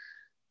coordinator,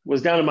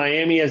 was down in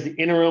Miami as the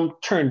interim,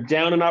 turned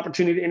down an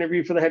opportunity to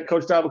interview for the head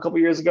coach job a couple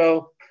years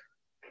ago.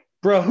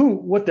 Bro,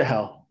 what the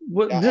hell?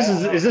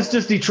 Is this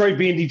just Detroit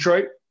being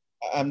Detroit?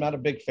 I'm not a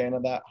big fan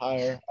of that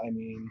hire. I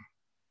mean,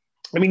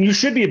 you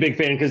should be a big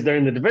fan because they're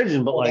in the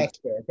division, but that's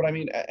fair. But I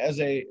mean, as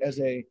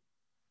a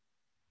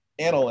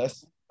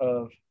analyst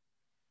of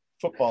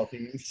football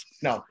teams,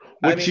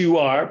 you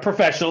are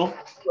professional,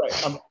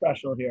 right? I'm a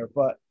professional here,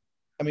 but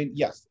I mean,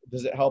 yes,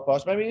 does it help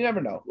us? I mean, you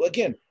never know. Well,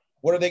 again,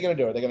 what are they going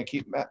to do? Are they going to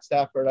keep Matt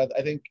Stafford?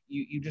 I think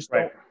you just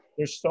don't.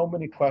 There's so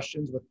many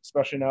questions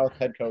especially now with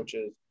head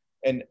coaches,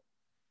 and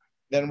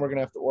then we're going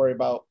to have to worry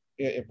about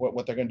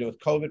what they're going to do with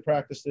COVID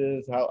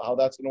practices, how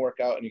that's going to work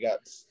out. And you got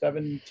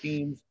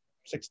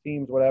 6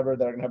 teams, whatever,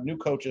 that are going to have new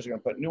coaches, are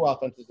going to put new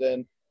offenses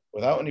in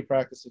without any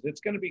practices. It's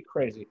going to be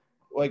crazy.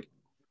 Like,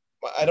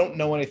 I don't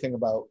know anything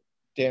about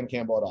Dan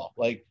Campbell at all.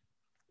 Like,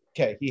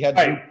 okay, he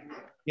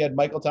had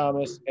Michael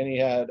Thomas and he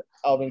had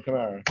Alvin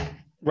Kamara.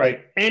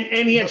 Right. And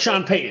he had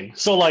Sean Payton.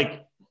 So,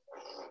 like,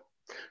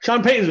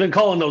 Sean Payton's been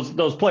calling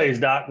those plays,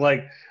 Doc.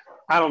 Like,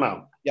 I don't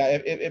know. Yeah,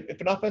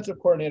 if an offensive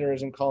coordinator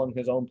isn't calling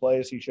his own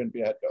plays, he shouldn't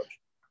be a head coach.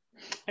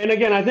 And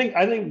again, I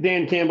think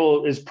Dan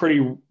Campbell is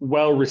pretty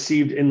well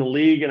received in the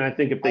league, and I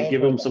think if I they have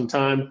give heard him some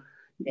time,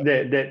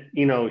 that.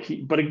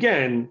 but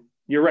again,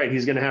 you're right.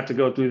 He's going to have to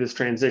go through this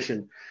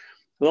transition.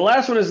 The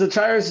last one is the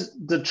Chargers.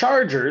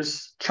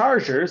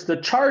 The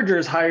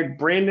Chargers hired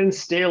Brandon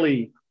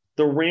Staley,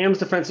 the Rams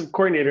defensive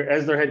coordinator,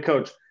 as their head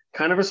coach.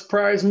 Kind of a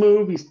surprise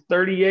move. He's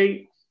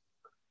 38.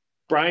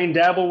 Brian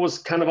Dabble was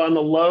kind of on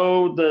the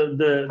low.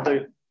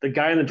 The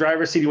guy in the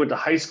driver's seat, he went to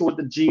high school with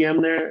the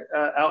GM there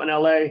out in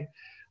LA.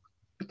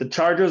 But the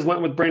Chargers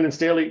went with Brandon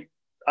Staley.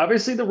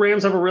 Obviously, the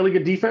Rams have a really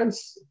good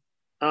defense.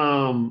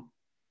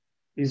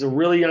 He's a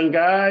really young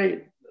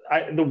guy.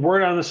 The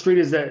word on the street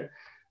is that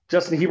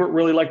Justin Herbert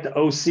really liked the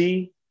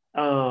OC,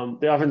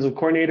 the offensive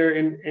coordinator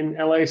in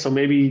LA. So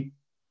maybe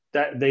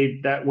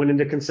that went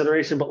into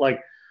consideration. But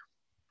like,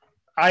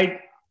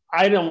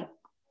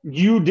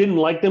 you didn't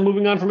like them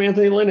moving on from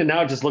Anthony Lynn, and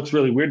now it just looks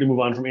really weird to move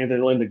on from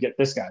Anthony Lynn to get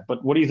this guy.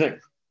 But what do you think?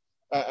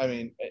 I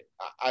mean,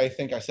 I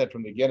think I said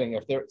from the beginning,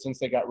 since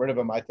they got rid of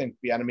him, I think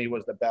Bieniemy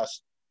was the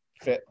best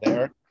fit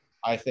there.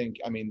 I think,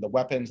 I mean, the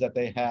weapons that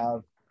they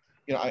have,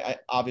 I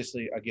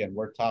obviously, again,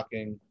 we're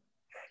talking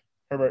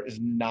Herbert is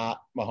not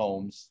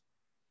Mahomes,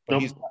 but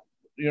Nope. he's,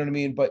 you know what I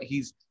mean? But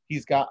he's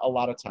got a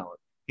lot of talent.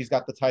 He's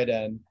got the tight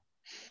end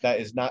that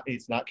is not,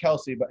 it's not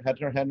Kelsey, but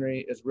Hunter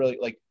Henry is really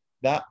like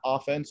that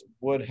offense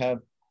would have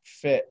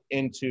fit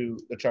into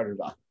the Chargers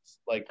offense.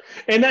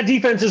 And that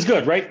defense is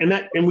good, right?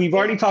 And we've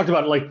already talked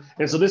about it.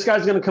 And so this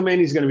guy's going to come in.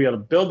 He's going to be able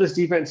to build this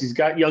defense. He's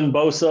got young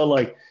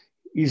Bosa.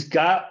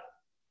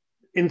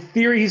 In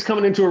theory, he's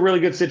coming into a really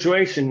good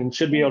situation and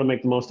should be able to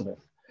make the most of it.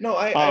 No,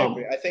 I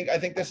agree. I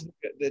think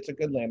it's a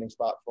good landing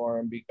spot for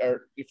him.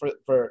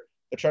 For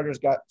the Chargers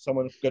got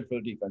someone good for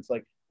the defense.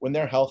 Like when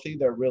they're healthy,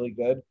 they're really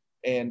good.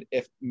 And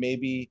if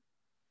maybe,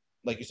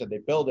 like you said, they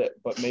build it,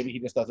 but maybe he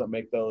just doesn't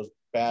make those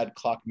bad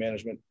clock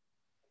management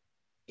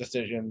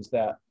decisions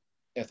that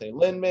Anthony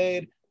Lynn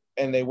made,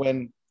 and they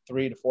win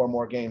 3 to 4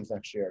 more games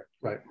next year.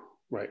 Right.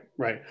 All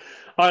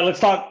right,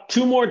 let's talk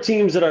 2 more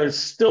teams that are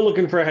still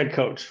looking for a head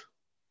coach.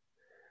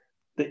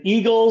 The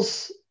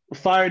Eagles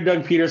fired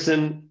Doug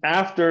Peterson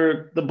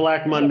after the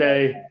Black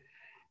Monday.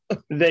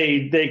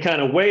 They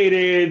kind of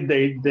waited. I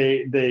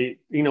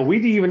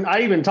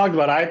even talked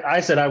about it.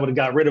 I said I would have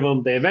got rid of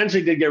him. They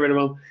eventually did get rid of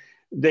him.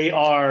 They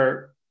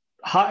are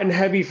hot and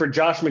heavy for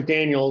Josh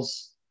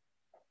McDaniels.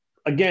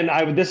 Again,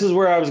 this is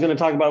where I was going to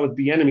talk about with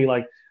Bieniemy.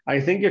 Like, I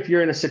think if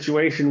you're in a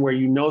situation where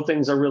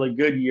things are really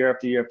good year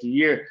after year after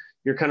year,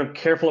 you're kind of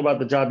careful about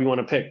the job you want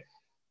to pick.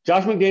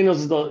 Josh McDaniels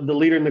is the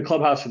leader in the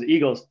clubhouse for the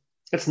Eagles.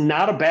 It's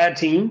not a bad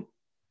team.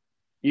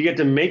 You get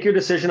to make your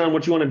decision on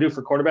what you want to do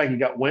for quarterback. You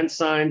got Wentz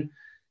signed.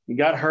 You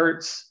got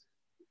Hurts.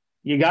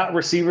 You got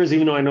receivers,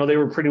 even though I know they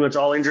were pretty much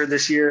all injured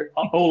this year.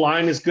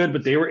 O-line is good,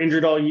 but they were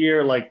injured all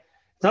year. Like,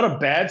 it's not a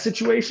bad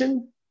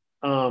situation.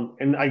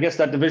 And I guess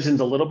that division's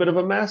a little bit of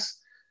a mess.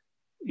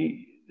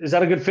 Is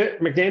that a good fit,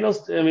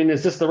 McDaniels? I mean,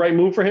 is this the right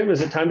move for him? Is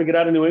it time to get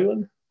out of New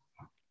England?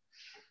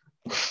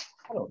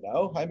 I don't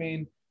know. I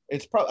mean,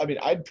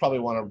 I'd probably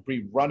want to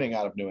be running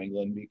out of New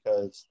England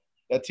because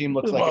that team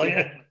looks like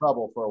in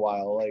trouble for a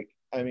while. Like,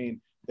 I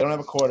mean, they don't have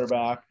a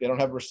quarterback. They don't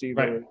have a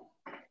receiver. Right.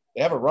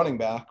 They have a running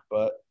back,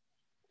 but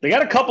they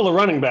got a couple of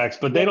running backs,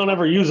 but they don't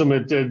ever use them.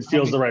 It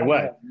feels the right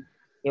way.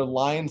 Their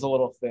line's a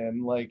little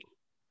thin. Like,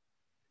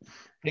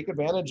 take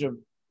advantage of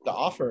the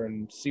offer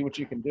and see what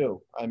you can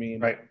do. I mean,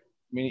 right.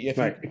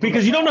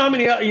 Because you don't know how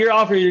many year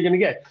offer you're going to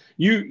get.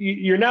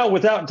 You're now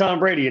without Tom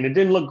Brady, and it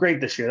didn't look great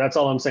this year. That's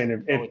all I'm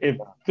saying. If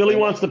Philly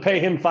wants to pay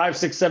him $5,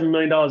 $6, $7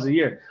 million a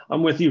year,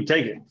 I'm with you.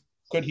 Take it.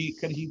 Could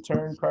he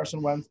turn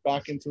Carson Wentz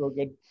back into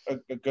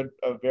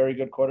a very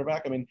good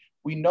quarterback? I mean,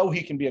 we know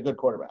he can be a good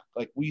quarterback.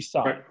 Like we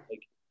saw. Right.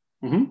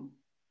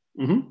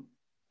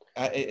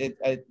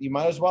 You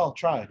might as well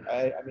try.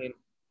 I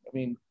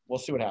mean, we'll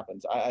see what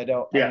happens. I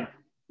don't. Yeah. I mean,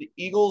 the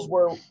Eagles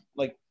were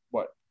like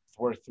what?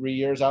 We're 3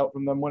 years out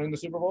from them winning the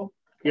Super Bowl.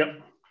 Yep.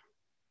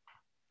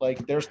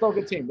 Like they're still a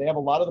good team. They have a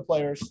lot of the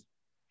players.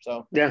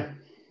 So yeah.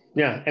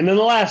 And then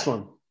the last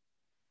one,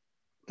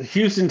 the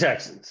Houston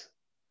Texans.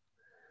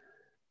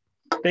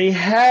 They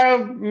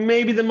have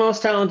maybe the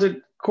most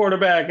talented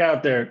quarterback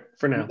out there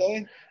for now.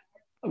 Okay.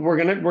 We're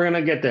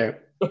gonna get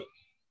there.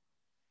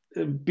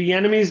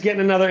 Bieniemy's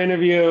getting another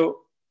interview.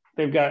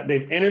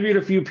 They've interviewed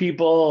a few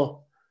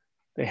people.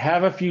 They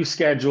have a few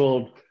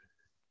scheduled.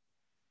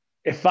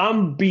 If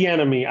I'm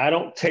Bieniemy, I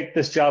don't take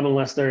this job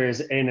unless there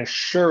is an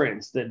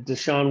assurance that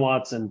Deshaun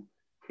Watson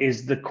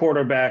is the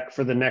quarterback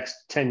for the next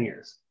 10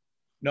 years.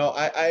 No,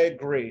 I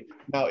agree.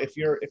 Now, if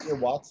you're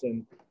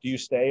Watson, do you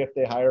stay if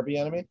they hire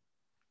Bieniemy?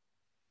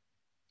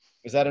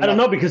 Is that enough? I don't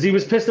know, because he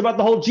was pissed about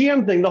the whole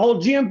GM thing. The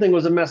whole GM thing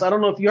was a mess. I don't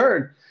know if you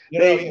heard.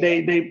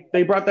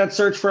 They brought that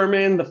search firm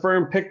in. The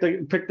firm picked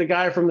the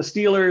guy from the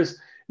Steelers,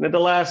 and at the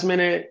last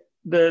minute,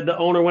 the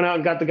owner went out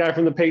and got the guy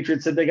from the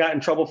Patriots, said they got in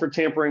trouble for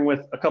tampering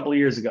with a couple of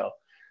years ago.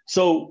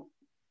 So,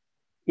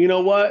 you know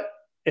what?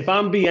 If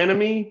I'm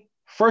Bieniemy,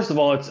 first of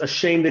all, it's a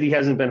shame that he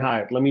hasn't been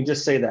hired. Let me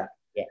just say that.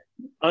 Yeah.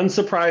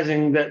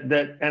 Unsurprising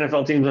that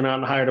NFL teams went out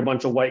and hired a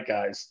bunch of white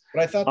guys.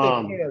 But I thought they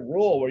put in a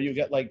rule where you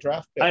get like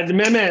draft picks.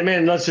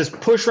 Man, let's just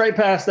push right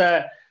past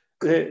that.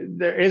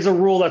 There is a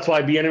rule. That's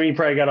why Bieniemy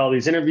probably got all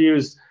these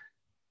interviews.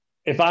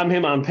 If I'm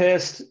him, I'm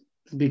pissed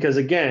because,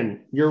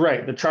 again, you're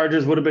right. The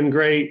Chargers would have been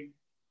great.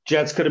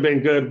 Jets could have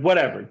been good.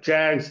 Whatever.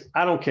 Jags,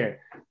 I don't care.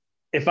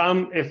 If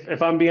I'm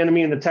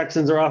Bieniemy and the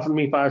Texans are offering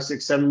me $5, $6,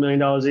 $7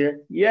 million a year,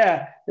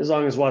 yeah, as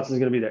long as Watson's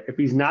going to be there. If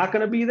he's not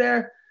going to be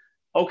there,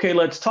 okay,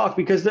 let's talk.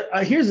 Because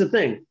here's the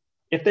thing: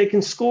 if they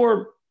can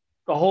score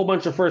a whole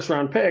bunch of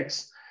first-round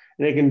picks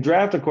and they can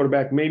draft a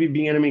quarterback, maybe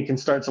Bieniemy can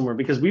start somewhere.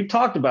 Because we've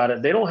talked about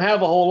it; they don't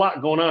have a whole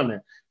lot going on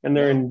there, and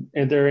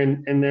they're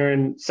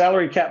in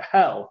salary cap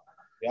hell.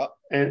 Yep.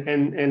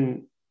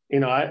 And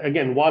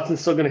again, Watson's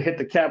still going to hit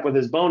the cap with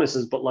his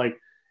bonuses, but like,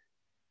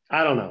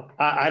 I don't know.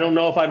 I don't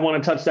know if I'd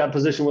want to touch that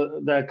position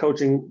with that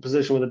coaching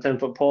position with a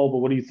 10-foot pole. But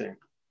what do you think?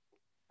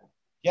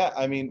 Yeah,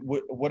 I mean,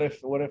 what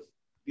if the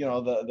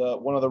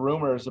one of the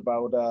rumors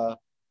about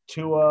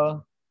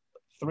Tua,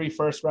 3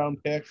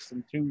 first-round picks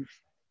and 2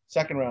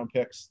 second-round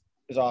picks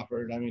is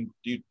offered? I mean,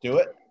 do you do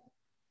it?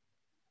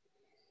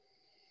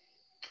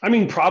 I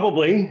mean,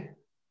 probably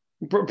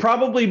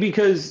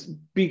because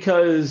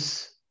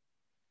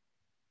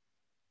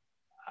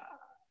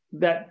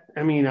that.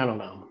 I mean, I don't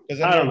know.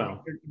 I don't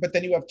know. But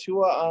then you have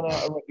Tua on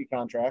a rookie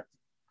contract,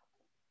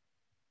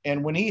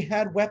 and when he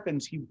had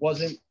weapons, he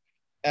wasn't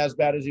as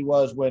bad as he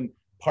was when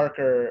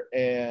Parker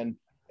and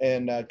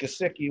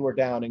Gesicki were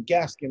down and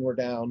Gaskin were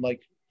down.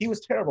 Like, he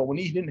was terrible when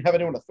he didn't have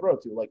anyone to throw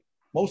to. Like,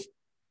 most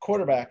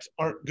quarterbacks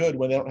aren't good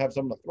when they don't have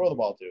someone to throw the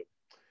ball to.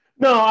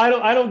 No,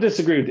 I don't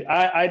disagree with you.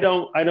 I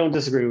don't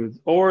disagree with.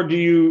 Or do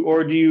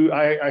you?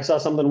 I saw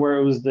something where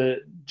it was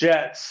the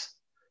Jets,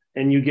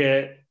 and you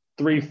get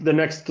the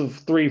next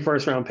 3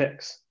 first-round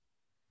picks,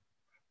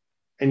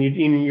 and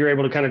you're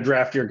able to kind of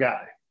draft your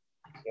guy,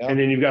 and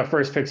then you've got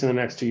first picks in the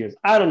next 2 years.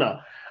 I don't know.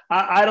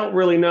 I don't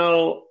really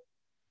know.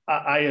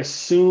 I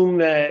assume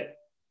that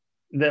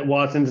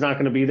Watson's not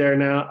going to be there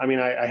now. I mean,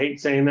 I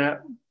hate saying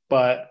that,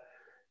 but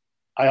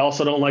I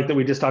also don't like that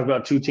we just talked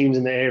about 2 teams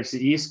in the AFC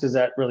East because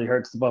that really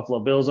hurts the Buffalo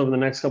Bills over the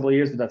next couple of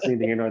years, but that's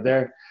neither here nor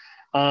there.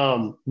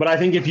 But I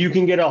think if you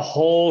can get a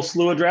whole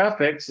slew of draft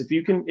picks, if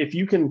you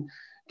can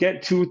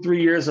get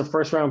 2-3 years of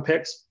first-round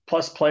picks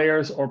plus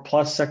players or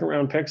plus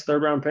second-round picks,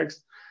 third-round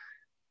picks,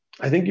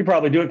 I think you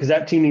probably do it because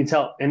that team needs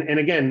help. And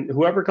again,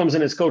 whoever comes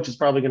in as coach is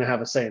probably going to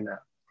have a say in that.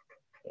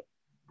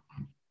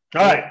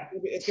 All right.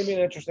 It's going to be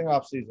an interesting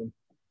offseason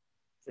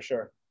for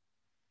sure.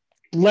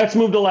 Let's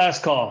move to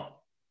last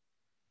call.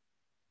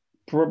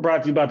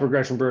 Brought to you by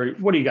Progression Brewery.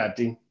 What do you got,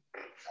 D?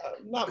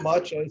 Not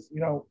much.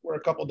 We're a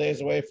couple days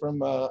away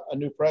from a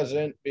new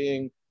president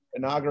being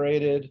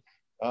inaugurated.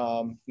 We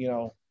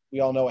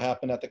all know what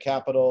happened at the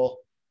Capitol.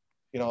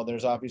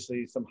 There's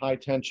obviously some high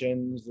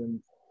tensions,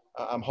 and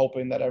I'm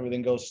hoping that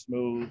everything goes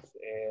smooth.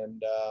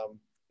 And,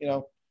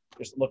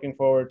 just looking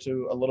forward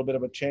to a little bit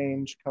of a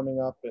change coming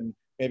up and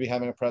maybe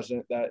having a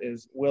president that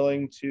is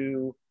willing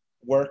to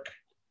work,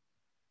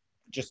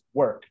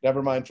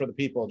 never mind for the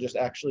people, just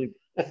actually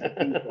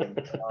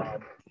I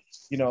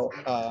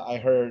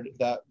heard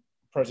that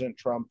President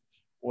Trump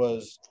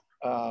was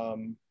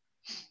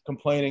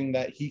complaining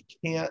that he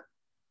can't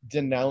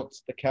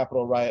denounce the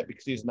Capitol riot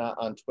because he's not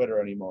on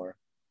Twitter anymore.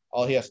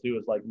 All he has to do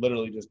is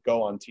literally just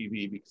go on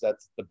TV because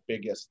that's the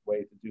biggest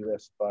way to do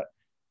this. But,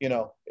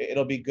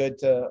 it'll be good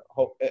to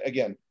hope.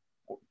 Again,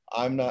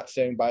 I'm not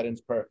saying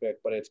Biden's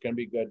perfect, but it's going to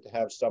be good to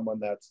have someone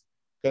that's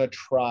going to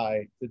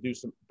try to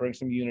bring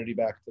some unity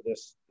back to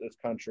this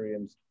country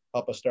and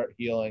help us start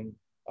healing.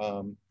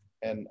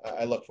 And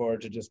I look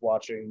forward to just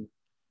watching,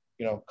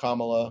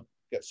 Kamala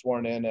get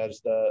sworn in as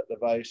the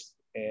vice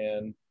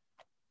and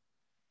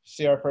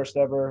see our first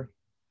ever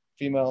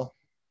female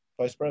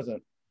vice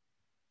president.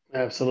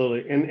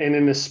 Absolutely. And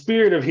in the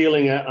spirit of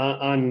healing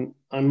on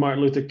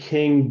Martin Luther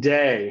King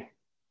Day,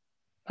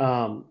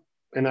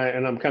 and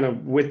I'm kind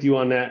of with you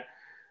on that.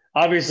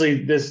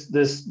 Obviously,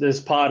 this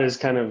pod has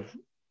kind of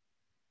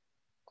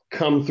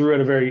come through at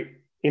a very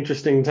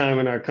interesting time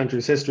in our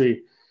country's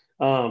history.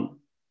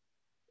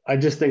 I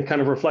just think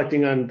kind of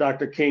reflecting on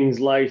Dr. King's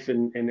life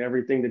and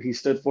everything that he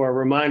stood for, a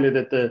reminder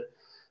that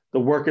the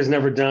work is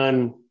never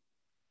done.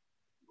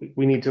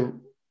 We need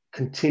to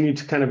continue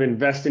to kind of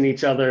invest in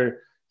each other,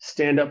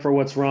 stand up for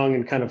what's wrong,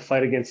 and kind of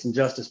fight against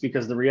injustice,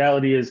 because the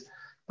reality is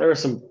there are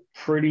some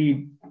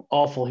pretty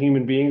awful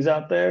human beings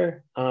out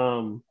there.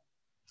 And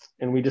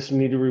we just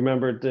need to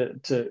remember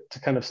to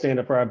kind of stand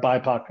up for our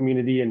BIPOC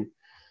community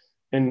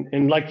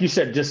and like you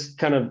said, just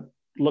kind of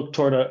look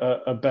toward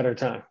a better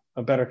time,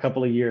 a better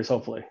couple of years,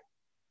 hopefully.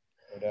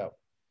 No doubt.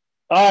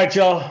 All right,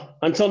 y'all.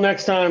 Until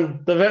next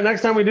time. The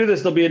next time we do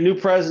this, there'll be a new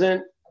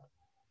president.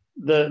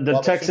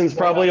 The Texans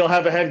probably will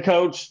have a head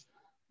coach.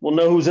 We'll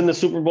know who's in the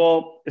Super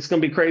Bowl. It's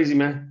going to be crazy,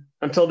 man.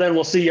 Until then,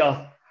 we'll see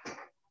y'all.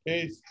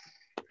 Peace.